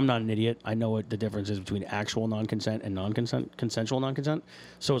 I'm not an idiot. I know what the difference is between actual non-consent and consensual non-consent.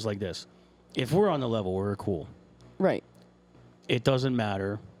 So it's like this. If we're on the level where we're cool, right. it doesn't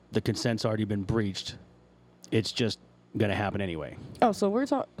matter. The consent's already been breached. It's just gonna happen anyway. Oh, so we're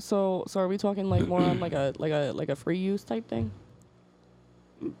so are we talking like more on like a free use type thing?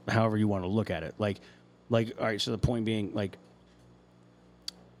 However you want to look at it. Like all right, so the point being, like,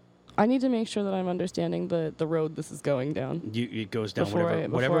 I need to make sure that I'm understanding the road this is going down. It goes down Before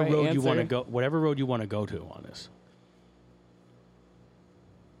whatever I road you want to answer. go, whatever road you want to go to on this.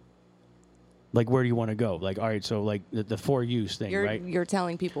 Like, where do you want to go? Like, all right, so like the for use thing, right? You're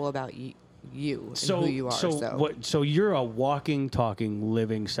telling people about you and So who you are. So you're a walking, talking,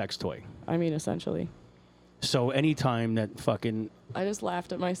 living sex toy. I mean, essentially. So anytime that fucking I just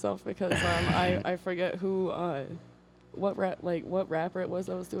laughed at myself because I forget who what rapper it was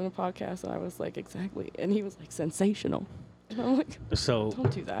that was doing a podcast, and I was like, exactly, and he was like, sensational, and I'm like, so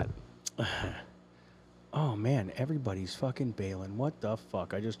don't do that. oh man, everybody's fucking bailing. What the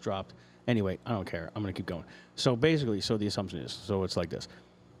fuck? I just dropped. Anyway, I don't care. I'm gonna keep going. So basically, so the assumption is, so it's like this: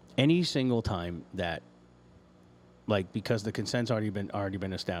 any single time that, like, because the consent's already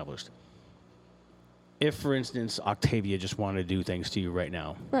been established. If, for instance, Octavia just wanted to do things to you right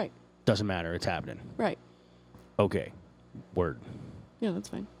now, Right. doesn't matter. It's happening. Right. Okay. Word. Yeah, that's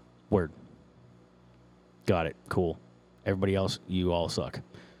fine. Word. Got it. Cool. Everybody else, you all suck.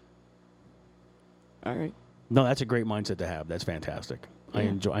 All right. No, that's a great mindset to have. That's fantastic.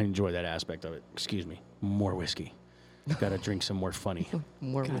 Yeah. I enjoy that aspect of it. Excuse me. More whiskey. Got to drink some more funny.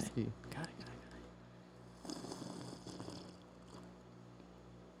 More Got it. whiskey. Got it.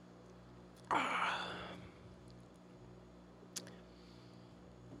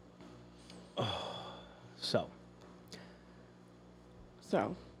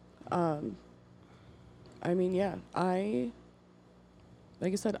 So, I mean, yeah,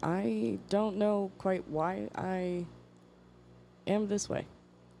 like I said, I don't know quite why I am this way,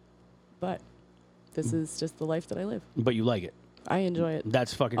 but this is just the life that I live. But you like it. I enjoy it.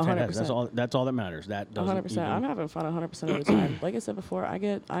 That's fucking 100%. fantastic. That's all that matters. That doesn't 100%. I'm having fun 100% of the time. Like I said before, I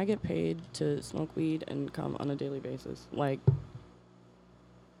get paid to smoke weed and come on a daily basis. Like,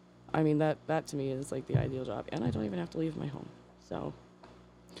 I mean, that to me is like the ideal job, and I don't even have to leave my home. So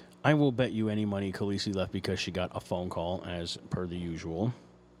I will bet you any money Khaleesi left because she got a phone call, as per the usual.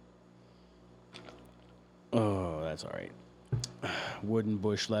 Oh, that's all right. Wooden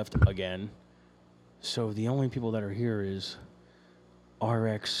Bush left again. So the only people that are here is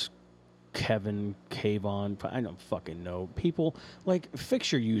RX, Kevin, Kayvon. I don't fucking know. People, like,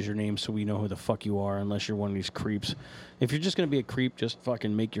 fix your username so we know who the fuck you are, unless you're one of these creeps. If you're just going to be a creep, just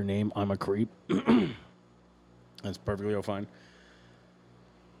fucking make your name I'm a creep. That's perfectly fine.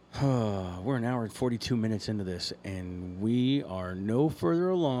 We're an hour and 42 minutes into this, and we are no further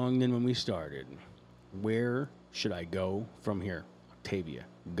along than when we started. Where should I go from here? Octavia,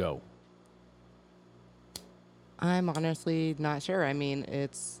 go. I'm honestly not sure. I mean,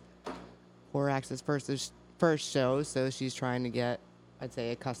 it's Whoreax's first show, so she's trying to get, I'd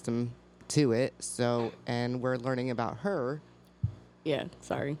say, accustomed to it. So, and we're learning about her. yeah,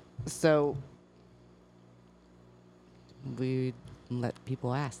 sorry. So we let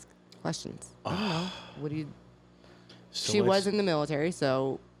people ask questions. I don't know. What do you? So She let's- was in the military,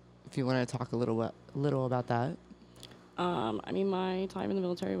 so if you want to talk a little about that. I mean, my time in the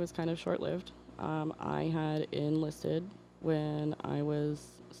military was kind of short-lived. I had enlisted when I was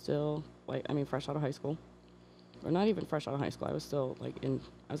still, fresh out of high school. Or not even fresh out of high school. I was still, I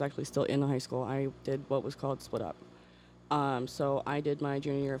was actually still in high school. I did what was called split up. So I did my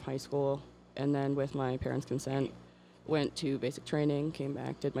junior year of high school, and then with my parents' consent, went to basic training, came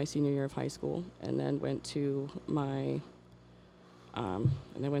back, did my senior year of high school, and then went to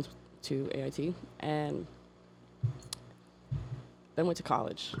AIT, and then went to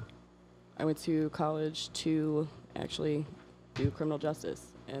college. I went to college to actually do criminal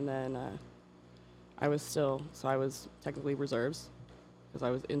justice, and then I was technically reserves because I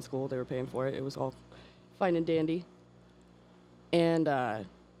was in school. They were paying for it. It was all fine and dandy. And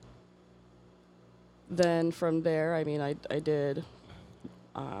then from there, I mean, I did.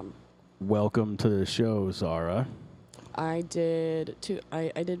 Welcome to the show, Zara. I did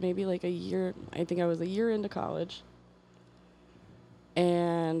maybe like a year. I think I was a year into college,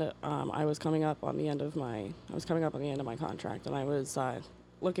 and I was coming up on the end of my contract, and I was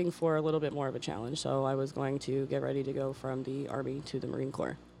looking for a little bit more of a challenge. So I was going to get ready to go from the Army to the Marine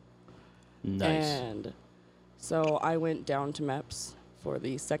Corps. Nice. And so I went down to MEPS for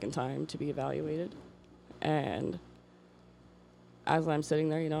the second time to be evaluated, and as I'm sitting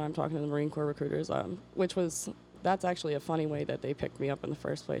there, I'm talking to the Marine Corps recruiters, that's actually a funny way that they picked me up in the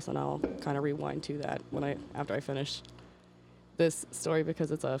first place, and I'll kind of rewind to that after I finish this story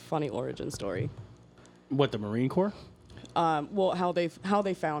because it's a funny origin story. What, the Marine Corps? Well, how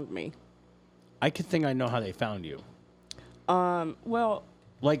they found me. I could think I know how they found you. Well,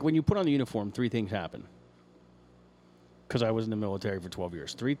 Like when you put on the uniform, 3 things happen. Because I was in the military for 12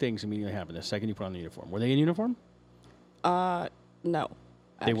 years. 3 things immediately happened the second you put on the uniform. Were they in uniform? no.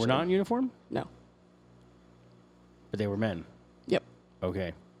 They were not in uniform? No. But they were men. Yep.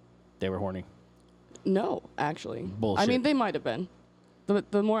 Okay. They were horny. No, actually. Bullshit. I mean, they might have been.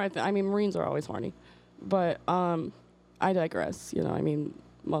 The more Marines are always horny. But I digress.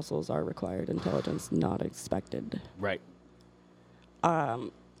 Muscles are required, intelligence not expected. Right.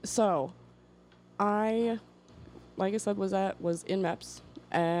 So, like I said, was in MEPS,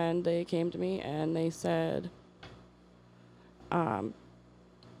 and they came to me and they said,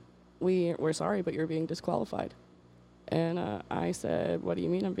 we're sorry, but you're being disqualified. And I said, what do you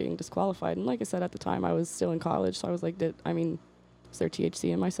mean I'm being disqualified? And like I said, at the time, I was still in college, so I was like, is there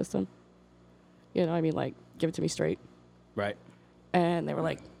THC in my system? Like, give it to me straight. Right. And they were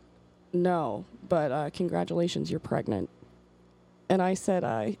like, no, but congratulations, you're pregnant. And I said,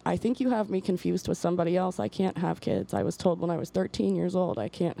 I think you have me confused with somebody else. I can't have kids. I was told when I was 13 years old I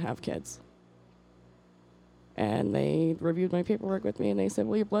can't have kids. And they reviewed my paperwork with me, and they said,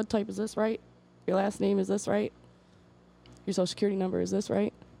 well, your blood type is this right? Your last name is this right? Your social security number is this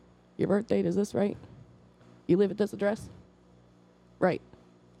right? Your birth date is this right? You live at this address? Right.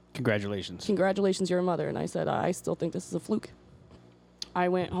 Congratulations. Congratulations, you're a mother. And I said, I still think this is a fluke. I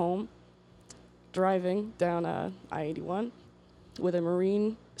went home, driving down I-81, with a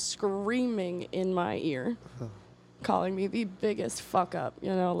Marine screaming in my ear, calling me the biggest fuck up.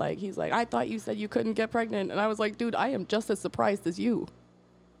 He's like, I thought you said you couldn't get pregnant. And I was like, dude, I am just as surprised as you.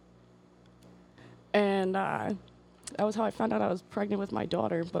 And that was how I found out I was pregnant with my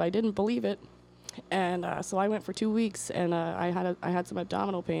daughter, but I didn't believe it. And so I went for 2 weeks, and I had some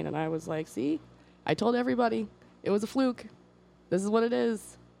abdominal pain, and I was like, see, I told everybody it was a fluke. This is what it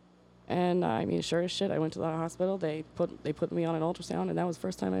is. And sure as shit, I went to the hospital. They put me on an ultrasound, and that was the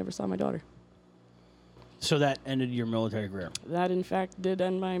first time I ever saw my daughter. So that ended your military career? That, in fact,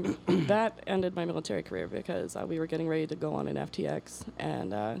 ended my military career because we were getting ready to go on an FTX,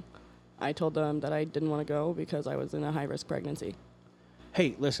 and I told them that I didn't want to go because I was in a high-risk pregnancy.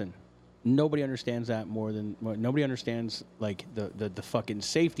 Hey, listen. Nobody understands that more than... Nobody understands, like, the fucking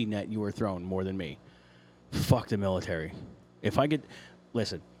safety net you were thrown more than me. Fuck the military. If I could...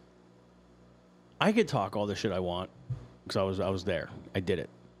 Listen. I could talk all the shit I want because I was there. I did it.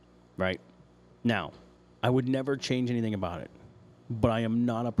 Right? Now, I would never change anything about it. But I am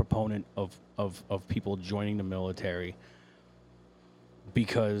not a proponent of people joining the military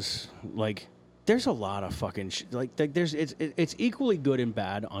because, like, there's a lot of fucking shit. It's equally good and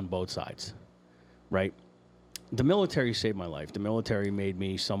bad on both sides. Right? The military saved my life. The military made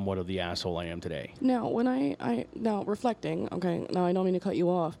me somewhat of the asshole I am today. Now, when now reflecting, okay, now I don't mean to cut you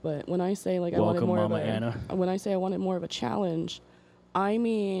off, but when I say like Welcome, I wanted more Mama of a, Anna. when I say I wanted more of a challenge, I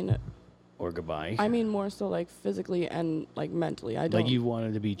mean, or goodbye. I mean more so like physically and like mentally. I don't. Like you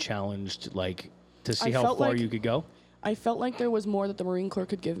wanted to be challenged, like to see I how felt far like- you could go. I felt like there was more that the Marine Corps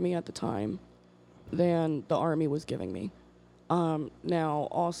could give me at the time than the Army was giving me. Now,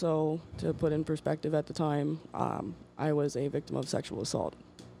 also, to put in perspective at the time, I was a victim of sexual assault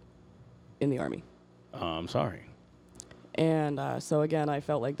in the Army. I'm sorry. And so, again, I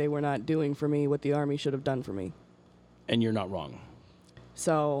felt like they were not doing for me what the Army should have done for me. And you're not wrong.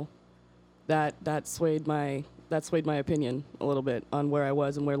 So that swayed my opinion a little bit on where I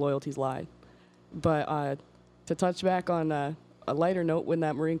was and where loyalties lie. But to touch back on a lighter note, when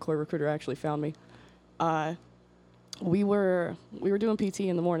that Marine Corps recruiter actually found me, we were doing PT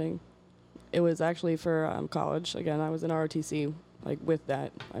in the morning. It was actually for college. Again, I was in ROTC, like with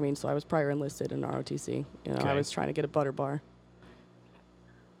that. So I was prior enlisted in ROTC. Okay. I was trying to get a butter bar.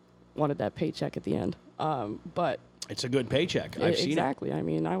 Wanted that paycheck at the end. But It's a good paycheck. I've seen it. exactly. I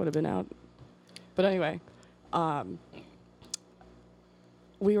would have been out. But anyway,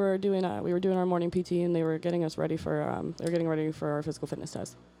 we were doing our morning PT, and they were getting us ready for our physical fitness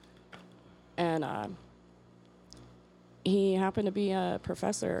test. And he happened to be a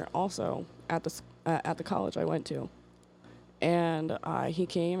professor also at the college I went to. And he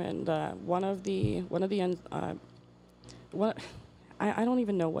came, and I don't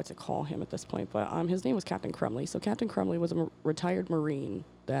even know what to call him at this point, but his name was Captain Crumley. So Captain Crumley was a retired Marine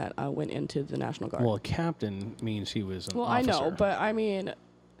that went into the National Guard. Well, captain means he was an well, officer. I know, but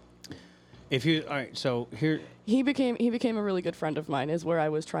If you all right, so here. He became a really good friend of mine. Is where I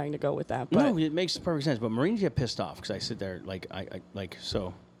was trying to go with that. But No, it makes perfect sense. But Marines get pissed off because I sit there like I like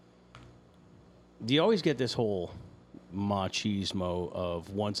so. Do you always get this whole machismo of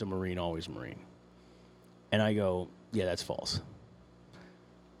once a Marine, always a Marine? And I go, yeah, that's false.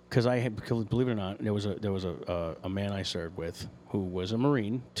 Because believe it or not, there was a man I served with who was a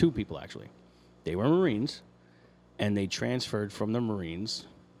Marine. 2 people actually. They were Marines, and they transferred from the Marines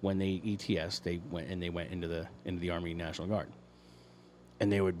when they ETS. They went into the Army National Guard,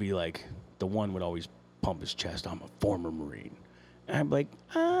 and they would be like, the one would always pump his chest. I'm a former Marine. And I'm like,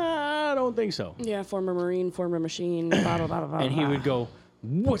 I don't think so. yeah, former Marine, former machine, blah, blah, blah, blah, And he blah. would go,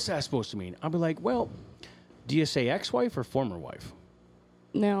 what's that supposed to mean? I'd be like, well, do you say ex-wife or former wife?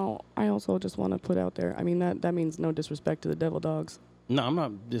 Now, I also just want to put out there, I mean, that means no disrespect to the Devil Dogs. No, I'm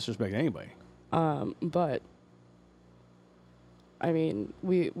not disrespecting anybody. But, I mean,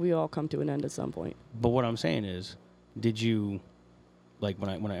 we all come to an end at some point. But what I'm saying is, did you, like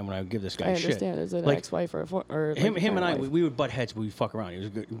when I give this guy I shit, understand. Is it like, ex-wife or him like and I, wife? we would butt heads, but we'd fuck around. He was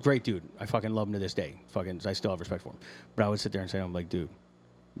a great dude. I fucking love him to this day. Fucking, I still have respect for him. But I would sit there and say, I'm like, dude,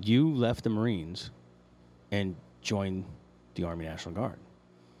 you left the Marines and joined the Army National Guard.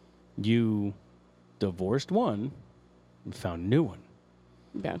 You divorced one and found a new one.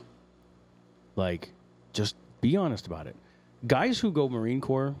 Yeah. Like, just be honest about it. Guys who go Marine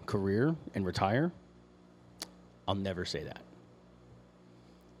Corps career and retire, I'll never say that.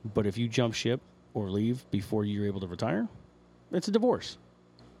 But if you jump ship or leave before you're able to retire, it's a divorce.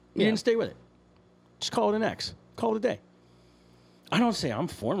 You Yeah. didn't stay with it. Just call it an ex. Call it a day. I don't say I'm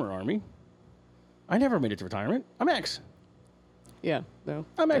former Army. I never made it to retirement. I'm ex. Yeah. No.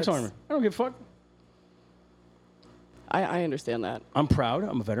 I'm that's- ex-Army. I don't give a fuck. I understand that. I'm proud.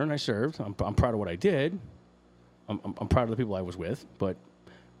 I'm a veteran. I served. I'm proud of what I did. I'm proud of the people I was with, but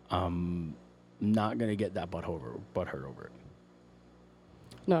I'm not going to get that butt hurt over it.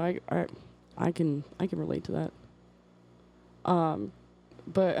 No, I can relate to that.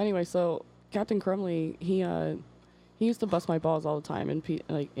 But anyway, so Captain Crumley, he used to bust my balls all the time in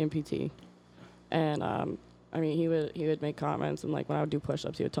PT, and I mean he would make comments, and like when I would do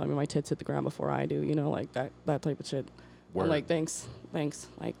push-ups, he would tell me my tits hit the ground before I do, you know, like that type of shit. Word. I'm like, thanks,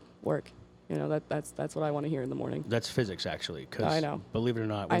 like work. You know, that's what I want to hear in the morning. That's physics, actually. Cause I know. Believe it or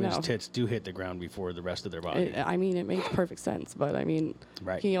not, I women's know. tits do hit the ground before the rest of their body. I mean, it makes perfect sense. But I mean,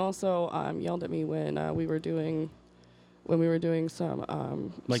 Right. he also yelled at me when we were doing some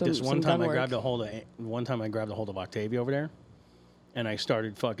Like some, this one some time, gun I work. grabbed a hold of Octavia over there, and I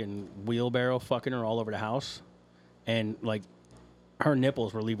started fucking wheelbarrow fucking her all over the house, and like her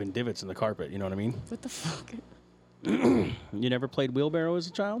nipples were leaving divots in the carpet. You know what I mean? What the fuck? You never played wheelbarrow as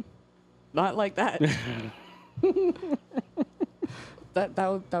a child? Not like that. that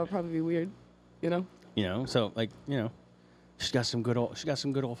would probably be weird, you know. You know, so like, you know, she got some good old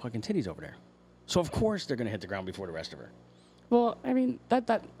fucking titties over there. So of course they're gonna hit the ground before the rest of her. Well, I mean I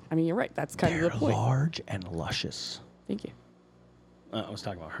mean you're right. That's kind of the point. Large and luscious. Thank you. I was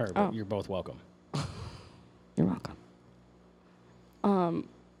talking about her, but Oh. you're both welcome. You're welcome.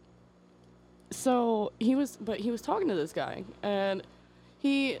 So he was talking to this guy, and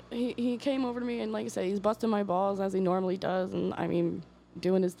he came over to me, and like I said, he's busting my balls as he normally does, and I mean,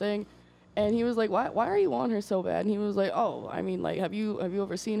 doing his thing. And he was like, why are you on her so bad? And he was like, oh, I mean, like, have you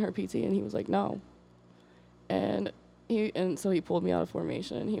ever seen her PT? And he was like, no. And so he pulled me out of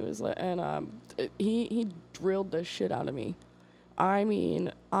formation, and he was like, and he drilled the shit out of me. I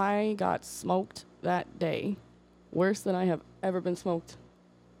mean, I got smoked that day, worse than I have ever been smoked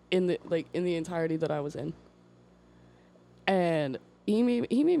in the entirety that I was in. And he made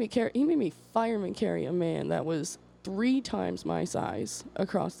me fireman carry a man that was 3 times my size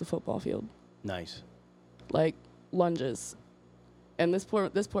across the football field, Nice. like lunges. And this poor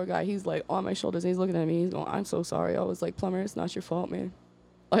guy, he's like on my shoulders, and he's looking at me. He's going, "I'm so sorry." I was like, "Plumber, it's not your fault, man."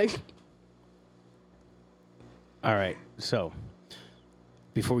 Like, All right. So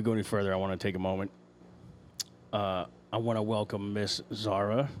before we go any further, I want to take a moment. I want to welcome Miss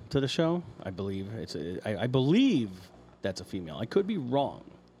Zara to the show. I believe I believe that's a female. I could be wrong,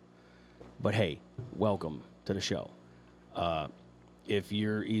 but hey, welcome to the show. If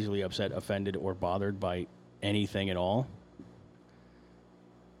you're easily upset, offended, or bothered by anything at all,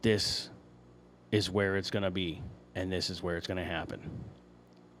 this is where it's going to be, and this is where it's going to happen.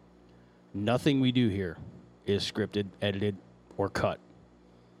 Nothing we do here is scripted, edited, or cut.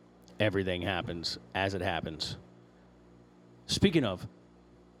 Everything happens as it happens. Speaking of,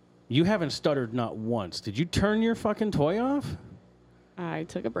 you haven't stuttered not once. Did you turn your fucking toy off? I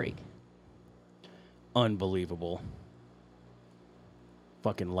took a break. Unbelievable.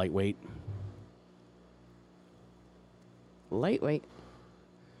 Fucking lightweight. Lightweight.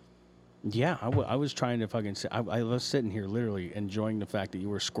 Yeah, I was trying to fucking I was sitting here literally enjoying the fact that you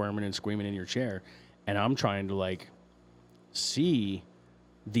were squirming and screaming in your chair, and I'm trying to like see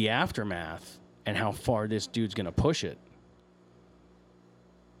the aftermath and how far this dude's gonna push it.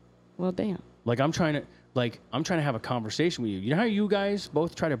 Well, damn. Like I'm trying to have a conversation with you. You know how you guys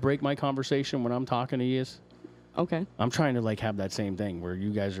both try to break my conversation when I'm talking to you? Okay. I'm trying to like have that same thing where you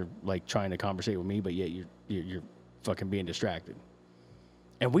guys are like trying to conversate with me, but yet you're fucking being distracted.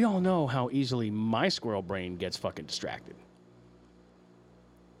 And we all know how easily my squirrel brain gets fucking distracted.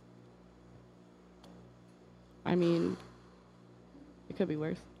 I mean, it could be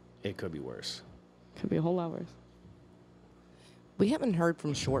worse. It could be worse. Could be a whole lot worse. We haven't heard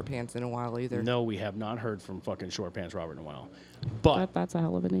from Short Pants in a while either. No, we have not heard from fucking Short Pants Robert in a while. But That's a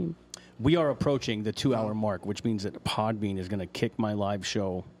hell of a name. we are approaching the 2-hour mark, which means that Podbean is going to kick my live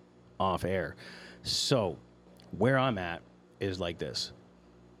show off air. So where I'm at is like this.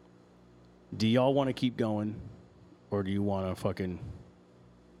 Do y'all want to keep going, or do you want to fucking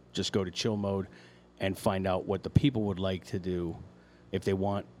just go to chill mode and find out what the people would like to do if they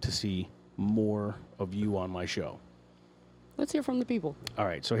want to see more of you on my show? Let's hear from the people. All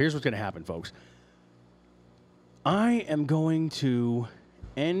right, so here's what's going to happen, folks. I am going to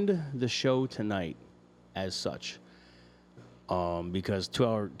end the show tonight as such, because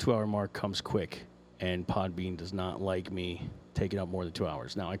 2-hour mark comes quick, and Podbean does not like me taking up more than 2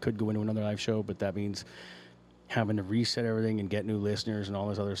 hours. Now, I could go into another live show, but that means having to reset everything and get new listeners and all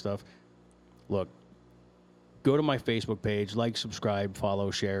this other stuff. Look, go to my Facebook page, like, subscribe,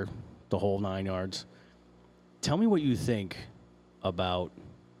 follow, share, the whole 9 yards. Tell me what you think about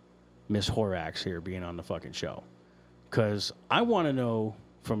Miss Whoreax here being on the fucking show. Because I want to know,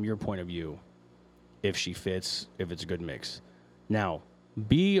 from your point of view, if she fits, if it's a good mix. Now,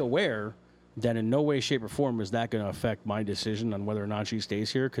 be aware that in no way, shape, or form is that going to affect my decision on whether or not she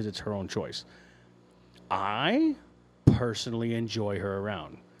stays here, because it's her own choice. I personally enjoy her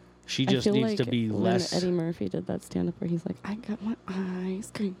around. She just needs to be less... Eddie Murphy did that stand-up where he's like, I got my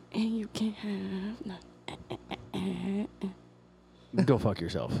ice cream, and you can't have none. Go fuck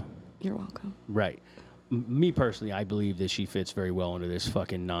yourself. You're welcome. Right. Me personally, I believe that she fits very well into this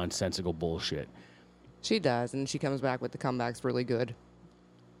fucking nonsensical bullshit. She does, and she comes back with the comebacks really good,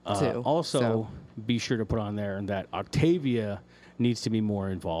 too. Also, be sure to put on there that Octavia needs to be more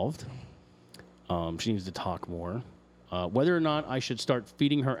involved. She needs to talk more. Whether or not I should start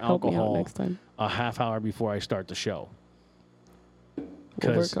feeding her Help me out alcohol next time. a half hour before I start the show.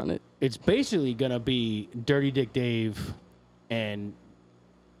 We'll work on it. It's basically going to be Dirty Dick Dave and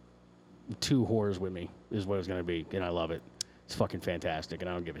 2 whores with me is what it's going to be, and I love it. It's fucking fantastic, and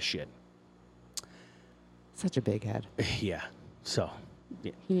I don't give a shit. Such a big head. Yeah. So,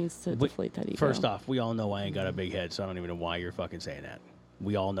 yeah. He needs to deflate that ego. First off, we all know I ain't got a big head, so I don't even know why you're fucking saying that.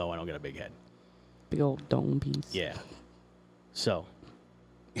 We all know I don't got a big head. Big old dome piece. Yeah. So,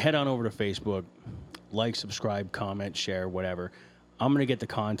 head on over to Facebook, like, subscribe, comment, share, whatever. I'm going to get the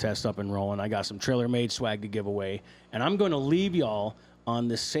contest up and rolling. I got some Trailer Made swag to give away, and I'm going to leave y'all on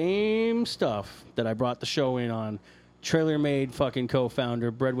the same stuff that I brought the show in on. Trailer Made fucking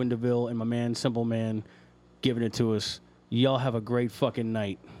co-founder, Bredwin DeVille, and my man, Simple Man, giving it to us. Y'all have a great fucking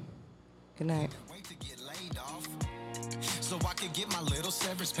night. Good night. So I could get my little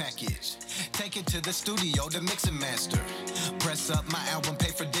severance package. Take it to the studio to mix and master. Press up my album,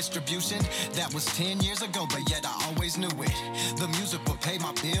 pay for distribution. That was 10 years ago, but yet I always knew it. The music would pay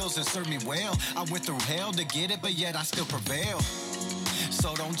my bills and serve me well. I went through hell to get it, but yet I still prevail.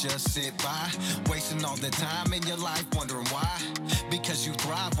 So don't just sit by, wasting all the time in your life wondering why. Because you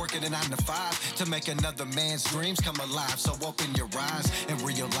thrive working a 9 to 5 to make another man's dreams come alive. So open your eyes and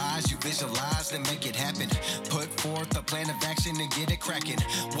realize you visualize and make it happen. Put forth a plan of action and get it cracking.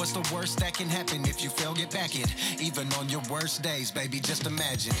 What's the worst that can happen if you fail, get back it. Even on your worst days, baby, just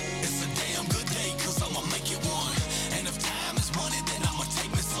imagine. It's a damn good day, cause I'ma make it one. And if time is money, then I'ma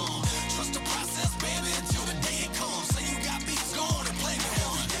take me some. Trust the process, baby, until the day it comes. Say you got me scored and play me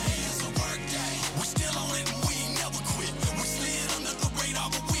one. Every day is a work day. We still on it and we ain't never quit. We slid under the radar,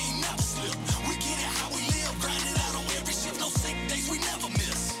 but we ain't never slip. We get it how we live, grind it out on every shift. No sick days, we never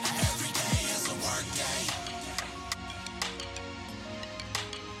miss. Every day is a work day.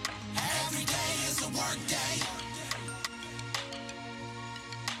 Every day is a work day.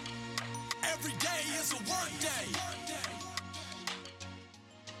 Every day is a work day.